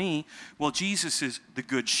love me, well, Jesus is the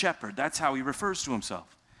good shepherd. That's how he refers to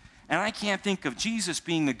himself. And I can't think of Jesus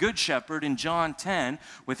being the good shepherd in John 10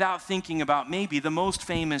 without thinking about maybe the most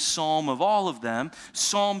famous psalm of all of them,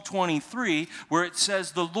 Psalm 23, where it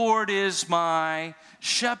says, the Lord is my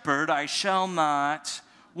shepherd, I shall not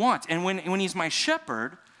want. And when he's my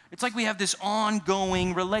shepherd, it's like we have this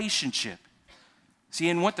ongoing relationship. See,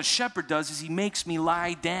 and what the shepherd does is he makes me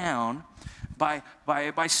lie down by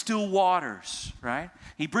still waters, right?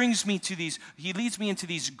 He brings me to he leads me into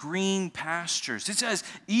these green pastures. It says,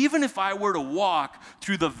 even if I were to walk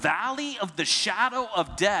through the valley of the shadow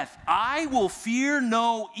of death, I will fear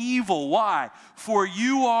no evil. Why? For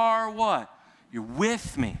you are what? You're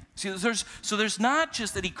with me. See, there's not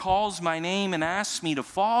just that he calls my name and asks me to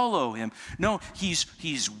follow him. No, he's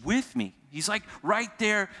with me. He's like right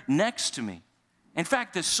there next to me. In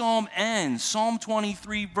fact, the psalm ends, Psalm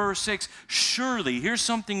 23, verse 6, surely, here's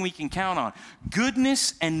something we can count on.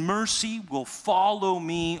 Goodness and mercy will follow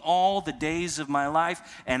me all the days of my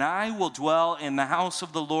life, and I will dwell in the house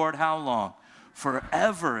of the Lord how long?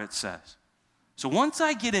 Forever, it says. So once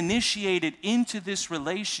I get initiated into this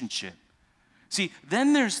relationship, See,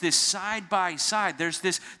 then there's this side by side, there's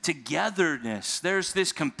this togetherness, there's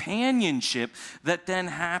this companionship that then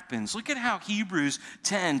happens. Look at how Hebrews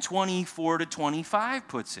 10:24-25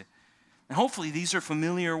 puts it. And hopefully these are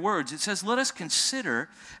familiar words. It says, let us consider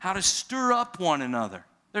how to stir up one another.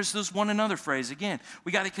 There's this one another phrase again.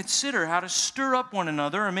 We got to consider how to stir up one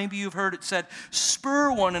another, or maybe you've heard it said,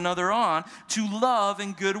 spur one another on to love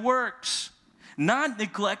and good works. Not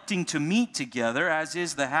neglecting to meet together, as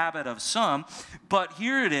is the habit of some, but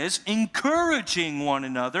here it is, encouraging one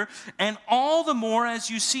another, and all the more as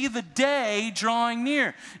you see the day drawing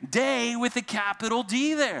near. Day with a capital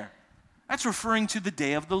D there. That's referring to the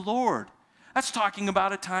day of the Lord. That's talking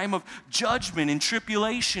about a time of judgment and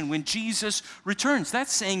tribulation when Jesus returns.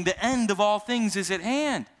 That's saying the end of all things is at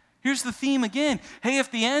hand. Here's the theme again. Hey,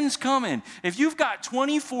 if the end's coming, if you've got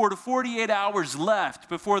 24 to 48 hours left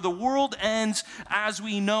before the world ends as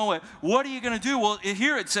we know it, what are you going to do? Well,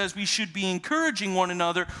 here it says we should be encouraging one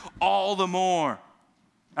another all the more.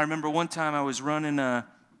 I remember one time I was running a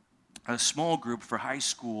small group for high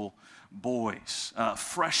school boys,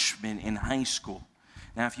 freshmen in high school.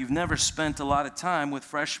 Now, if you've never spent a lot of time with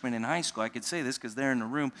freshmen in high school, I could say this because they're in the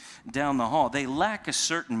room down the hall. They lack a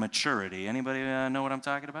certain maturity. Anybody know what I'm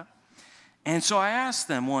talking about? And so I asked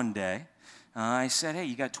them one day, I said, hey,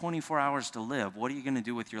 you got 24 hours to live. What are you going to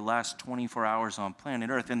do with your last 24 hours on planet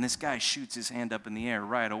Earth? And this guy shoots his hand up in the air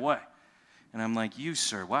right away. And I'm like, you,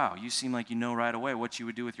 sir, wow, you seem like you know right away what you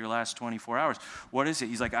would do with your last 24 hours. What is it?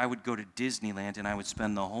 He's like, I would go to Disneyland, and I would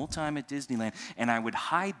spend the whole time at Disneyland, and I would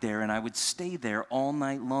hide there, and I would stay there all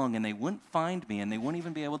night long, and they wouldn't find me, and they wouldn't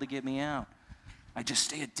even be able to get me out. I just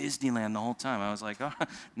stay at Disneyland the whole time. I was like, oh,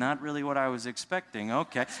 not really what I was expecting.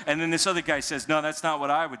 Okay. And then this other guy says, no, that's not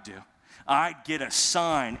what I would do. I'd get a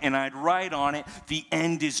sign, and I'd write on it, the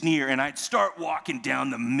end is near, and I'd start walking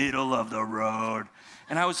down the middle of the road.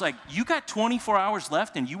 And I was like, you got 24 hours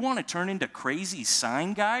left and you want to turn into crazy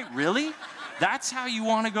sign guy? Really? That's how you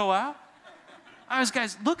want to go out?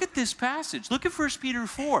 Guys, look at this passage. Look at 1 Peter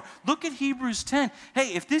 4. Look at Hebrews 10.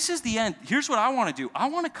 Hey, if this is the end, here's what I want to do. I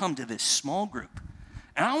want to come to this small group.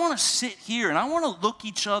 And I want to sit here and I want to look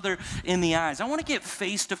each other in the eyes. I want to get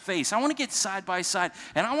face to face. I want to get side by side.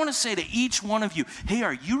 And I want to say to each one of you, hey,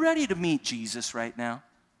 are you ready to meet Jesus right now?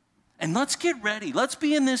 And let's get ready. Let's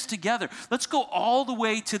be in this together. Let's go all the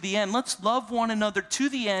way to the end. Let's love one another to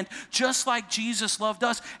the end, just like Jesus loved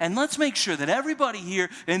us. And let's make sure that everybody here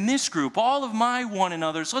in this group, all of my one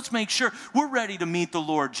another's, let's make sure we're ready to meet the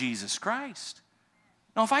Lord Jesus Christ.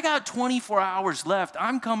 Now, if I got 24 hours left,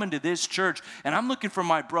 I'm coming to this church, and I'm looking for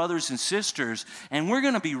my brothers and sisters, and we're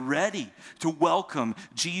going to be ready to welcome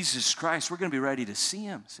Jesus Christ. We're going to be ready to see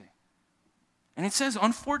him, see. And it says,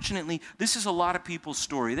 unfortunately, this is a lot of people's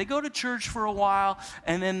story. They go to church for a while,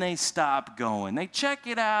 and then they stop going. They check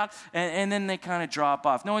it out, and then they kind of drop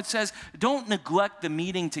off. No, it says, don't neglect the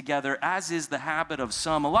meeting together, as is the habit of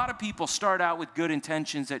some. A lot of people start out with good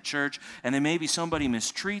intentions at church, and then maybe somebody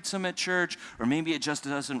mistreats them at church, or maybe it just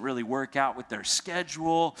doesn't really work out with their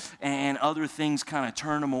schedule, and other things kind of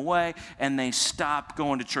turn them away, and they stop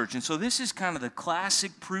going to church. And so this is kind of the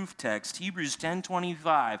classic proof text, Hebrews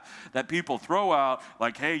 10:25, that people throw out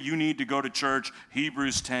like, hey, you need to go to church.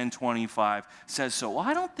 Hebrews 10:25 says so. Well,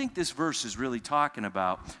 I don't think this verse is really talking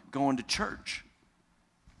about going to church.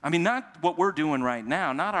 I mean, not what we're doing right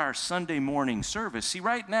now, not our Sunday morning service. See,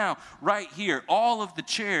 right now, right here, all of the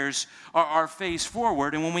chairs are face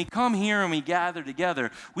forward, and when we come here and we gather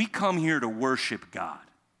together, we come here to worship God.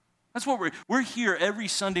 That's what we're here every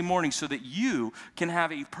Sunday morning so that you can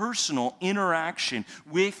have a personal interaction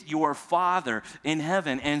with your Father in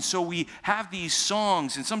heaven. And so we have these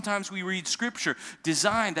songs, and sometimes we read Scripture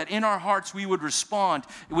designed that in our hearts we would respond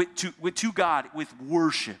to God with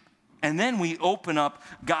worship. And then we open up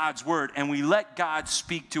God's Word and we let God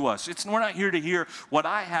speak to us. We're not here to hear what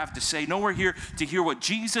I have to say. No, we're here to hear what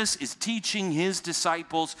Jesus is teaching his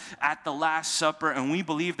disciples at the Last Supper. And we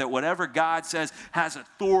believe that whatever God says has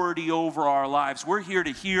authority over our lives. We're here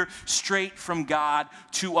to hear straight from God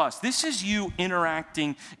to us. This is you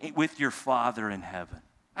interacting with your Father in heaven.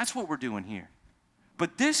 That's what we're doing here.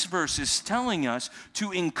 But this verse is telling us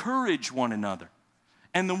to encourage one another.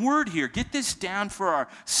 And the word here, get this down for our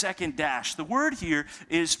second dash. The word here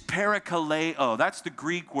is parakaleo. That's the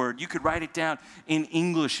Greek word. You could write it down in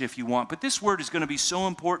English if you want. But this word is going to be so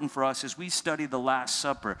important for us as we study the Last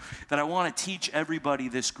Supper that I want to teach everybody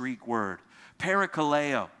this Greek word.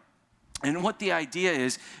 Parakaleo. And what the idea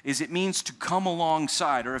is it means to come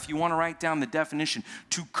alongside, or if you want to write down the definition,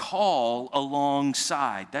 to call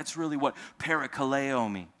alongside. That's really what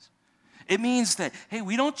parakaleo means. It means that, hey,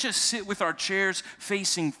 we don't just sit with our chairs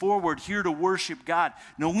facing forward here to worship God.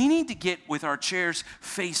 No, we need to get with our chairs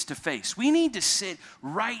face to face. We need to sit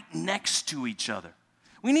right next to each other.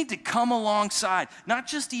 We need to come alongside, not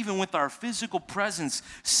just even with our physical presence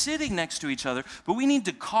sitting next to each other, but we need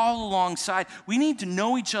to call alongside. We need to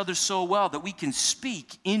know each other so well that we can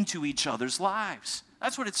speak into each other's lives.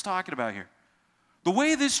 That's what it's talking about here. The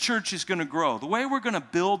way this church is going to grow, the way we're going to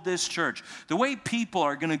build this church, the way people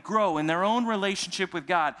are going to grow in their own relationship with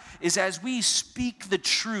God is as we speak the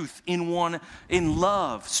truth in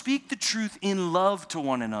love. Speak the truth in love to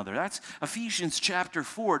one another. That's Ephesians chapter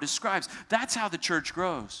 4 describes. That's how the church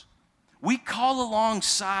grows. We call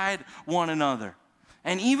alongside one another.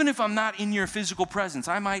 And even if I'm not in your physical presence,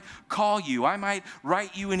 I might call you, I might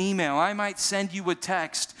write you an email, I might send you a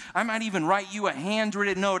text, I might even write you a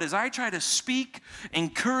handwritten note as I try to speak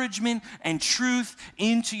encouragement and truth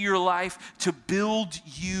into your life to build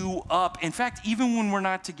you up. In fact, even when we're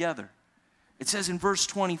not together, it says in verse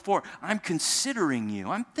 24, I'm considering you,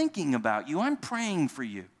 I'm thinking about you, I'm praying for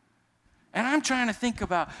you. And I'm trying to think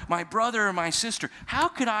about my brother or my sister. How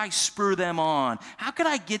could I spur them on? How could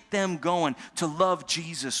I get them going to love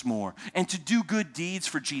Jesus more and to do good deeds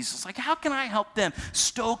for Jesus? Like, how can I help them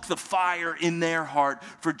stoke the fire in their heart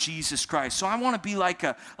for Jesus Christ? So I want to be like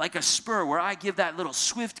a spur where I give that little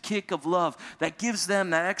swift kick of love that gives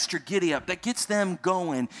them that extra giddy up, that gets them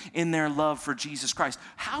going in their love for Jesus Christ.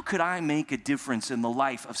 How could I make a difference in the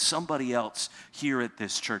life of somebody else here at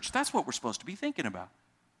this church? That's what we're supposed to be thinking about.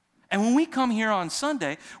 And when we come here on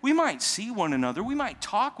Sunday, we might see one another. We might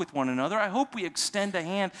talk with one another. I hope we extend a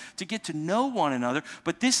hand to get to know one another.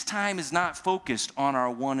 But this time is not focused on our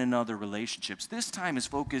one another relationships. This time is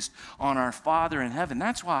focused on our Father in heaven.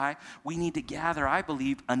 That's why we need to gather, I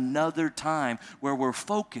believe, another time where we're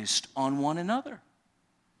focused on one another.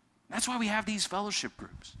 That's why we have these fellowship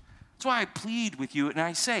groups. That's why I plead with you and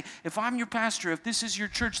I say, if I'm your pastor, if this is your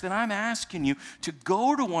church, then I'm asking you to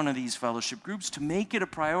go to one of these fellowship groups, to make it a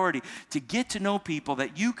priority, to get to know people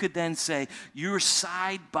that you could then say, you're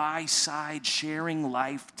side by side sharing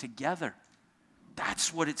life together.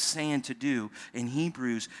 That's what it's saying to do in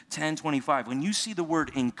Hebrews 10:25. When you see the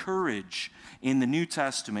word encourage in the New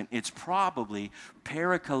Testament, it's probably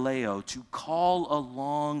parakaleo, to call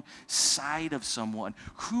alongside of someone.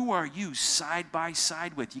 Who are you side by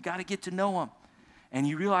side with? You got to get to know them. And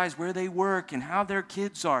you realize where they work and how their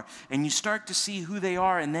kids are. And you start to see who they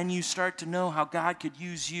are. And then you start to know how God could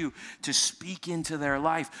use you to speak into their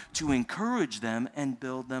life, to encourage them and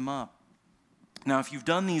build them up. Now, if you've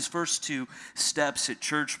done these first two steps at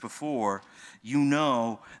church before, you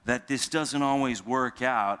know that this doesn't always work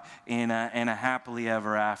out in a happily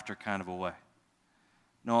ever after kind of a way.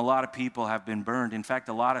 No, a lot of people have been burned. In fact,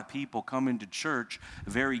 a lot of people come into church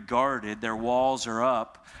very guarded. Their walls are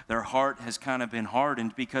up. Their heart has kind of been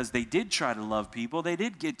hardened because they did try to love people. They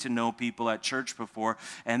did get to know people at church before,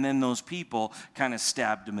 and then those people kind of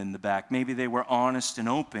stabbed them in the back. Maybe they were honest and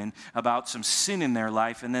open about some sin in their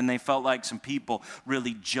life, and then they felt like some people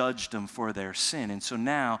really judged them for their sin. And so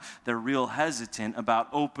now they're real hesitant about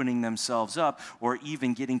opening themselves up or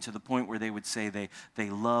even getting to the point where they would say they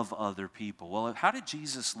love other people. Well, how did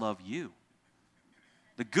Jesus love you?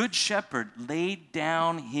 The good shepherd laid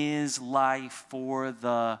down his life for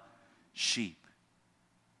the sheep.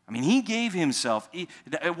 I mean, he gave himself.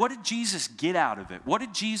 What did Jesus get out of it? What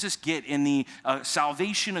did Jesus get in the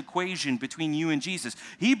salvation equation between you and Jesus?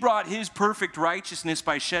 He brought his perfect righteousness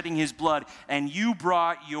by shedding his blood, and you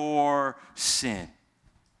brought your sin.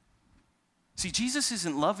 See, Jesus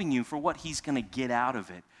isn't loving you for what he's going to get out of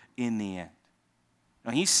it in the end. No,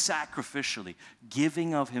 he's sacrificially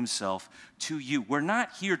giving of himself to you. We're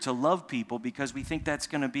not here to love people because we think that's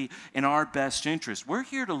going to be in our best interest. We're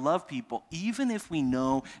here to love people even if we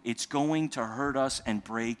know it's going to hurt us and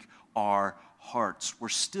break our hearts. We're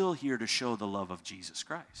still here to show the love of Jesus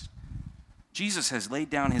Christ. Jesus has laid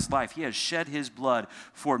down his life. He has shed his blood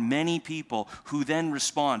for many people who then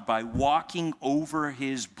respond by walking over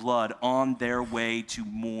his blood on their way to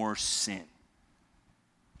more sin.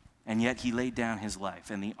 And yet he laid down his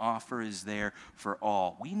life, and the offer is there for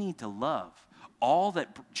all. We need to love all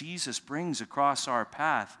that Jesus brings across our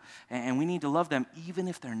path, and we need to love them even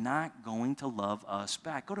if they're not going to love us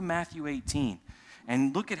back. Go to Matthew 18,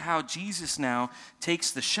 and look at how Jesus now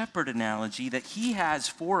takes the shepherd analogy that he has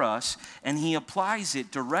for us, and he applies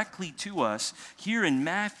it directly to us here in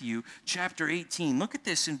Matthew chapter 18. Look at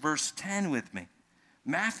this in verse 10 with me.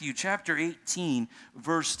 Matthew chapter 18,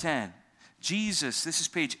 verse 10. Jesus, this is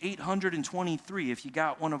page 823 if you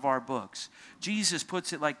got one of our books. Jesus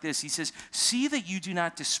puts it like this. He says, see that you do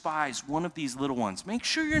not despise one of these little ones. Make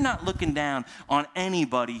sure you're not looking down on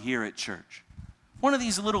anybody here at church. One of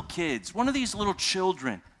these little kids, one of these little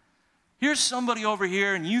children. Here's somebody over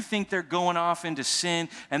here and you think they're going off into sin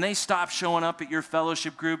and they stop showing up at your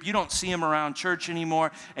fellowship group. You don't see them around church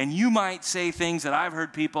anymore. And you might say things that I've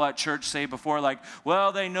heard people at church say before, like,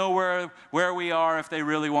 well, they know where we are if they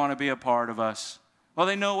really want to be a part of us. Well,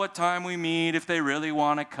 they know what time we meet if they really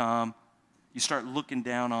want to come. You start looking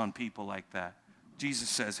down on people like that. Jesus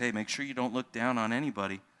says, hey, make sure you don't look down on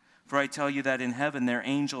anybody. For I tell you that in heaven their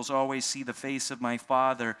angels always see the face of my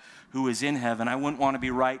Father who is in heaven. I wouldn't want to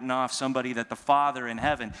be writing off somebody that the Father in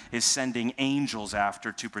heaven is sending angels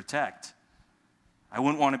after to protect. I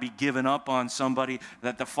wouldn't want to be giving up on somebody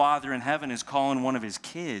that the Father in heaven is calling one of his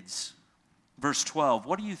kids. Verse 12,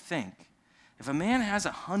 what do you think? If a man has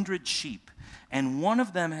 100 sheep and one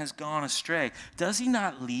of them has gone astray, does he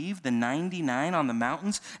not leave the 99 on the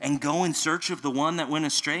mountains and go in search of the one that went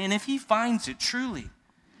astray? And if he finds it, truly,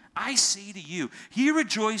 I say to you, he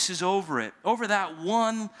rejoices over it, over that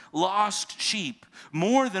one lost sheep,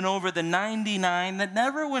 more than over the 99 that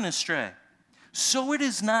never went astray. So it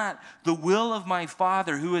is not the will of my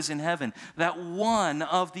Father who is in heaven that one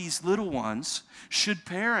of these little ones should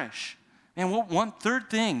perish. And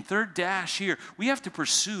third dash here, we have to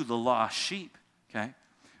pursue the lost sheep, okay?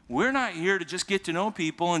 We're not here to just get to know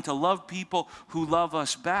people and to love people who love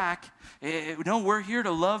us back. No, we're here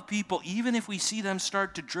to love people even if we see them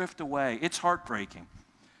start to drift away. It's heartbreaking.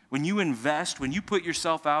 When you invest, when you put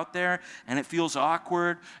yourself out there and it feels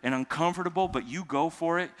awkward and uncomfortable, but you go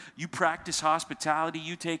for it, you practice hospitality,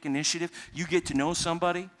 you take initiative, you get to know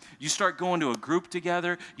somebody, you start going to a group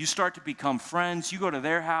together, you start to become friends, you go to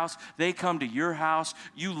their house, they come to your house,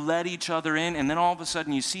 you let each other in, and then all of a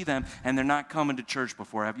sudden you see them and they're not coming to church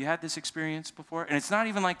before. Have you had this experience before? And it's not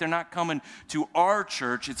even like they're not coming to our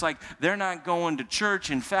church. It's like they're not going to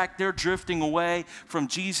church. In fact, they're drifting away from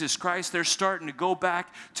Jesus Christ. They're starting to go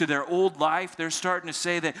back to their old life. They're starting to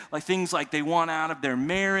say that things like they want out of their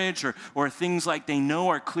marriage or things like they know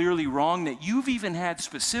are clearly wrong that you've even had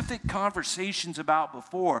specific conversations about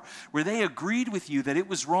before where they agreed with you that it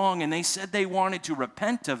was wrong and they said they wanted to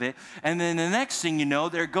repent of it, and then the next thing you know,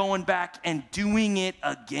 they're going back and doing it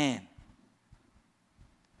again.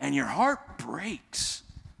 And your heart breaks.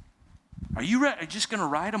 Are you just going to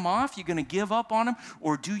write them off? You going to give up on them?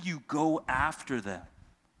 Or do you go after them?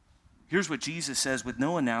 Here's what Jesus says with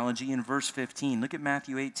no analogy in verse 15. Look at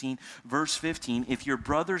Matthew 18, verse 15. If your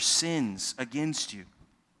brother sins against you,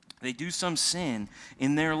 they do some sin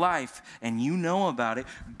in their life, and you know about it,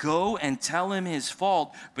 go and tell him his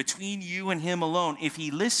fault between you and him alone. If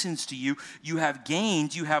he listens to you, you have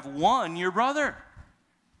gained, you have won your brother.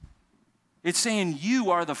 It's saying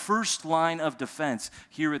you are the first line of defense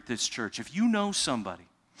here at this church. If you know somebody,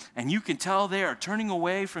 and you can tell they are turning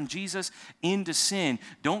away from Jesus into sin,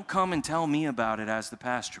 don't come and tell me about it as the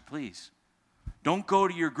pastor, please. Don't go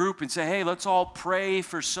to your group and say, hey, let's all pray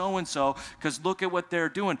for so-and-so because look at what they're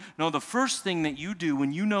doing. No, the first thing that you do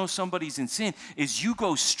when you know somebody's in sin is you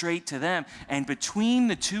go straight to them. And between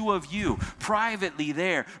the two of you, privately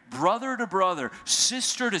there, brother to brother,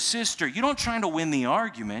 sister to sister, you're not trying to win the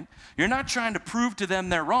argument. You're not trying to prove to them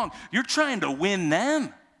they're wrong. You're trying to win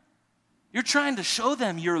them. You're trying to show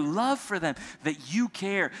them your love for them, that you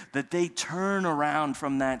care, that they turn around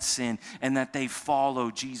from that sin and that they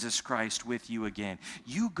follow Jesus Christ with you again.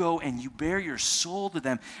 You go and you bear your soul to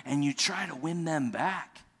them and you try to win them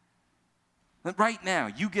back. Right now,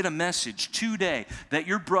 you get a message today that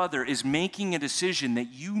your brother is making a decision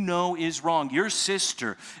that you know is wrong. Your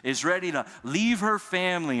sister is ready to leave her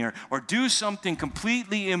family or do something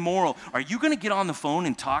completely immoral. Are you going to get on the phone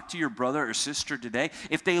and talk to your brother or sister today?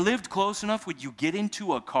 If they lived close enough, would you get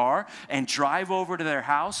into a car and drive over to their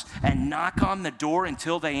house and knock on the door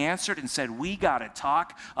until they answered and said, we got to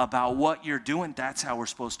talk about what you're doing? That's how we're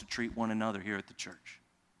supposed to treat one another here at the church.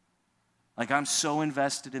 Like, I'm so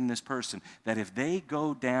invested in this person that if they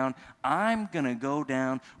go down, I'm going to go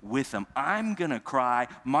down with them. I'm going to cry.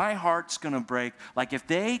 My heart's going to break. Like, if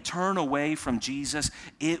they turn away from Jesus,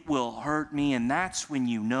 it will hurt me. And that's when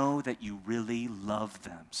you know that you really love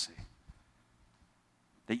them, see?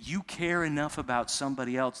 That you care enough about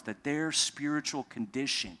somebody else that their spiritual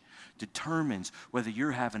condition determines whether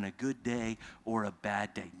you're having a good day or a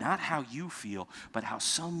bad day. Not how you feel, but how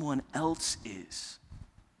someone else is.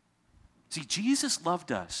 See, Jesus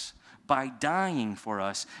loved us by dying for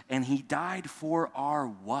us, and he died for our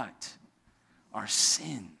what? Our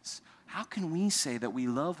sins. How can we say that we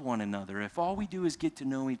love one another if all we do is get to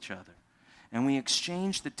know each other? and we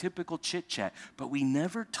exchange the typical chit-chat, but we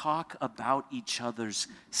never talk about each other's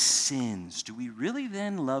sins. Do we really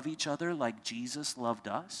then love each other like Jesus loved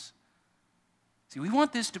us? See, we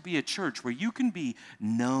want this to be a church where you can be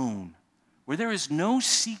known, where there is no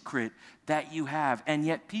secret that you have, and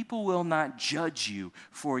yet people will not judge you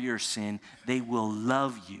for your sin. They will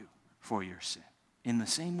love you for your sin in the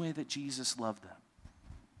same way that Jesus loved them.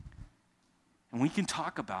 And we can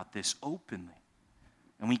talk about this openly.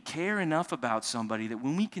 And we care enough about somebody that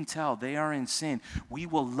when we can tell they are in sin, we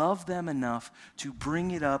will love them enough to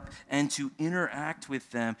bring it up and to interact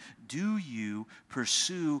with them. Do you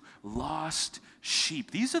pursue lost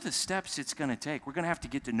sheep? These are the steps it's going to take. We're going to have to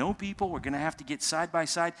get to know people. We're going to have to get side by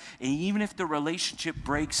side. And even if the relationship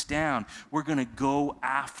breaks down, we're going to go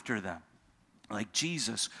after them. Like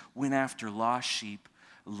Jesus went after lost sheep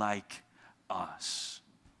like us.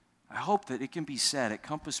 I hope that it can be said at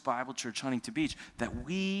Compass Bible Church, Huntington Beach, that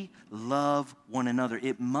we love one another.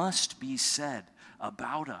 It must be said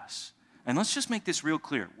about us. And let's just make this real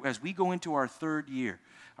clear. As we go into our third year,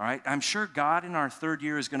 all right, I'm sure God in our third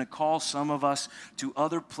year is going to call some of us to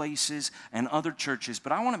other places and other churches,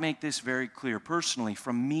 but I want to make this very clear personally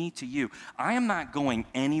from me to you. I am not going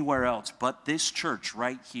anywhere else but this church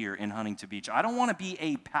right here in Huntington Beach. I don't want to be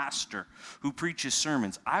a pastor who preaches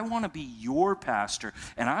sermons. I want to be your pastor,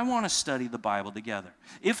 and I want to study the Bible together.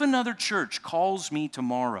 If another church calls me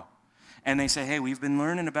tomorrow, and they say, hey, we've been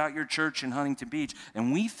learning about your church in Huntington Beach,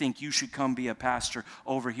 and we think you should come be a pastor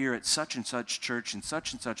over here at such and such church in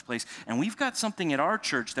such and such place, and we've got something at our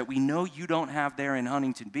church that we know you don't have there in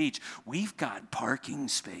Huntington Beach. We've got parking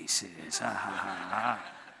spaces.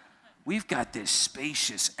 We've got this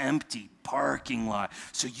spacious, empty parking lot,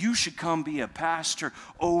 so you should come be a pastor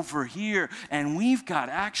over here. And we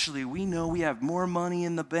know we have more money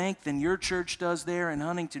in the bank than your church does there in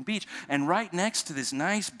Huntington Beach. And right next to this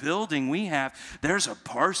nice building there's a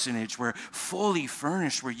parsonage where fully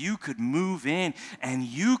furnished, where you could move in and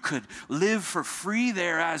you could live for free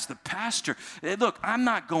there as the pastor. Look, I'm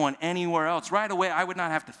not going anywhere else. Right away, I would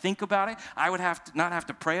not have to think about it. I would not have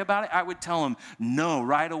to pray about it. I would tell them no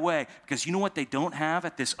right away, because you know what they don't have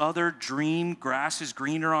at this other dream, grass is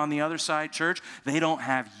greener on the other side church? They don't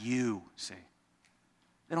have you, see.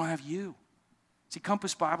 They don't have you. See,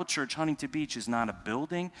 Compass Bible Church, Huntington Beach is not a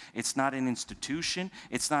building. It's not an institution.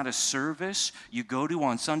 It's not a service you go to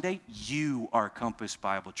on Sunday. You are Compass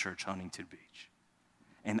Bible Church, Huntington Beach.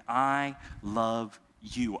 And I love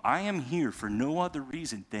you. I am here for no other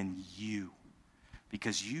reason than you,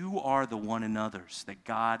 because you are the one another's that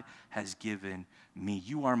God has given me.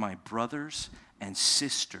 You are my brothers and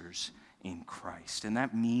sisters in Christ, and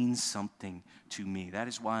that means something to me. That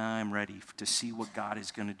is why I'm ready to see what God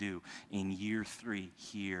is going to do in year 3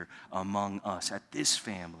 here among us at this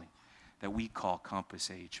family that we call Compass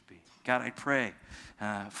HB. God, I pray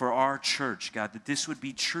for our church, God, that this would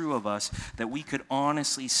be true of us, that we could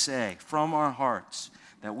honestly say from our hearts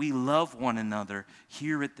that we love one another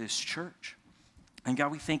here at this church. And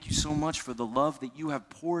God, we thank you so much for the love that you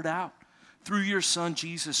have poured out through your Son,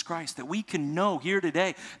 Jesus Christ, that we can know here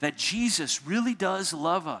today that Jesus really does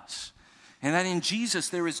love us, and that in Jesus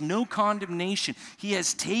there is no condemnation. He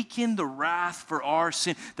has taken the wrath for our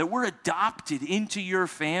sin, that we're adopted into your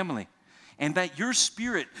family, and that your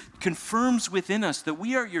Spirit confirms within us that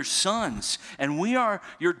we are your sons and we are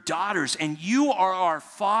your daughters, and you are our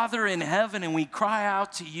Father in heaven, and we cry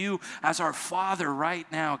out to you as our Father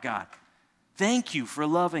right now, God. Thank you for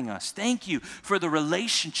loving us. Thank you for the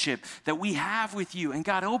relationship that we have with you. And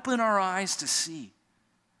God, open our eyes to see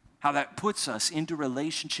how that puts us into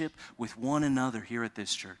relationship with one another here at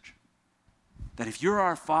this church. That if you're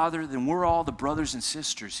our Father, then we're all the brothers and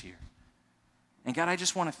sisters here. And God, I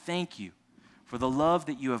just want to thank you for the love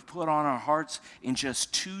that you have put on our hearts in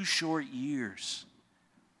just 2 short years.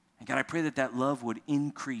 And God, I pray that that love would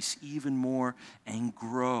increase even more and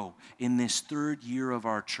grow in this 3rd year of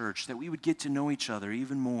our church, that we would get to know each other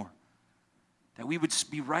even more, that we would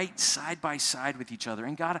be right side by side with each other.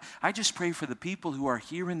 And God, I just pray for the people who are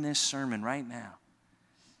hearing this sermon right now,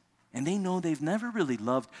 and they know they've never really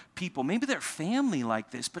loved people, maybe their family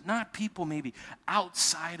like this, but not people maybe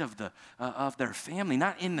outside of their family,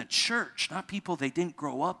 not in the church, not people they didn't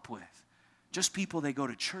grow up with, just people they go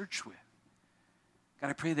to church with. God,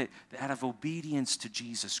 I pray that out of obedience to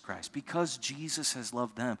Jesus Christ, because Jesus has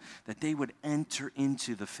loved them, that they would enter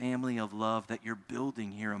into the family of love that you're building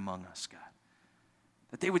here among us, God.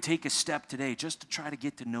 That they would take a step today just to try to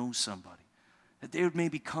get to know somebody. That they would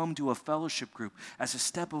maybe come to a fellowship group as a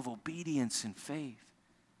step of obedience and faith.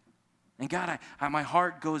 And God, my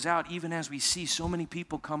heart goes out even as we see so many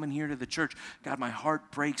people coming here to the church. God, my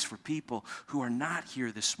heart breaks for people who are not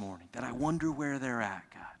here this morning, that I wonder where they're at,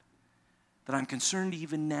 God. That I'm concerned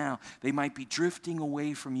even now they might be drifting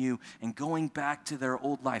away from you and going back to their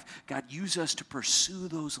old life. God, use us to pursue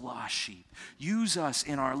those lost sheep. Use us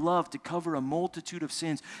in our love to cover a multitude of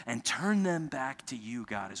sins and turn them back to you,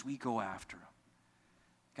 God, as we go after them.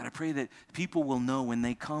 God, I pray that people will know when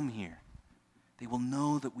they come here, they will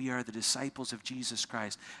know that we are the disciples of Jesus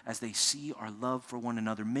Christ as they see our love for one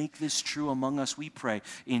another. Make this true among us, we pray.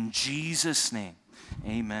 In Jesus' name,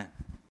 amen.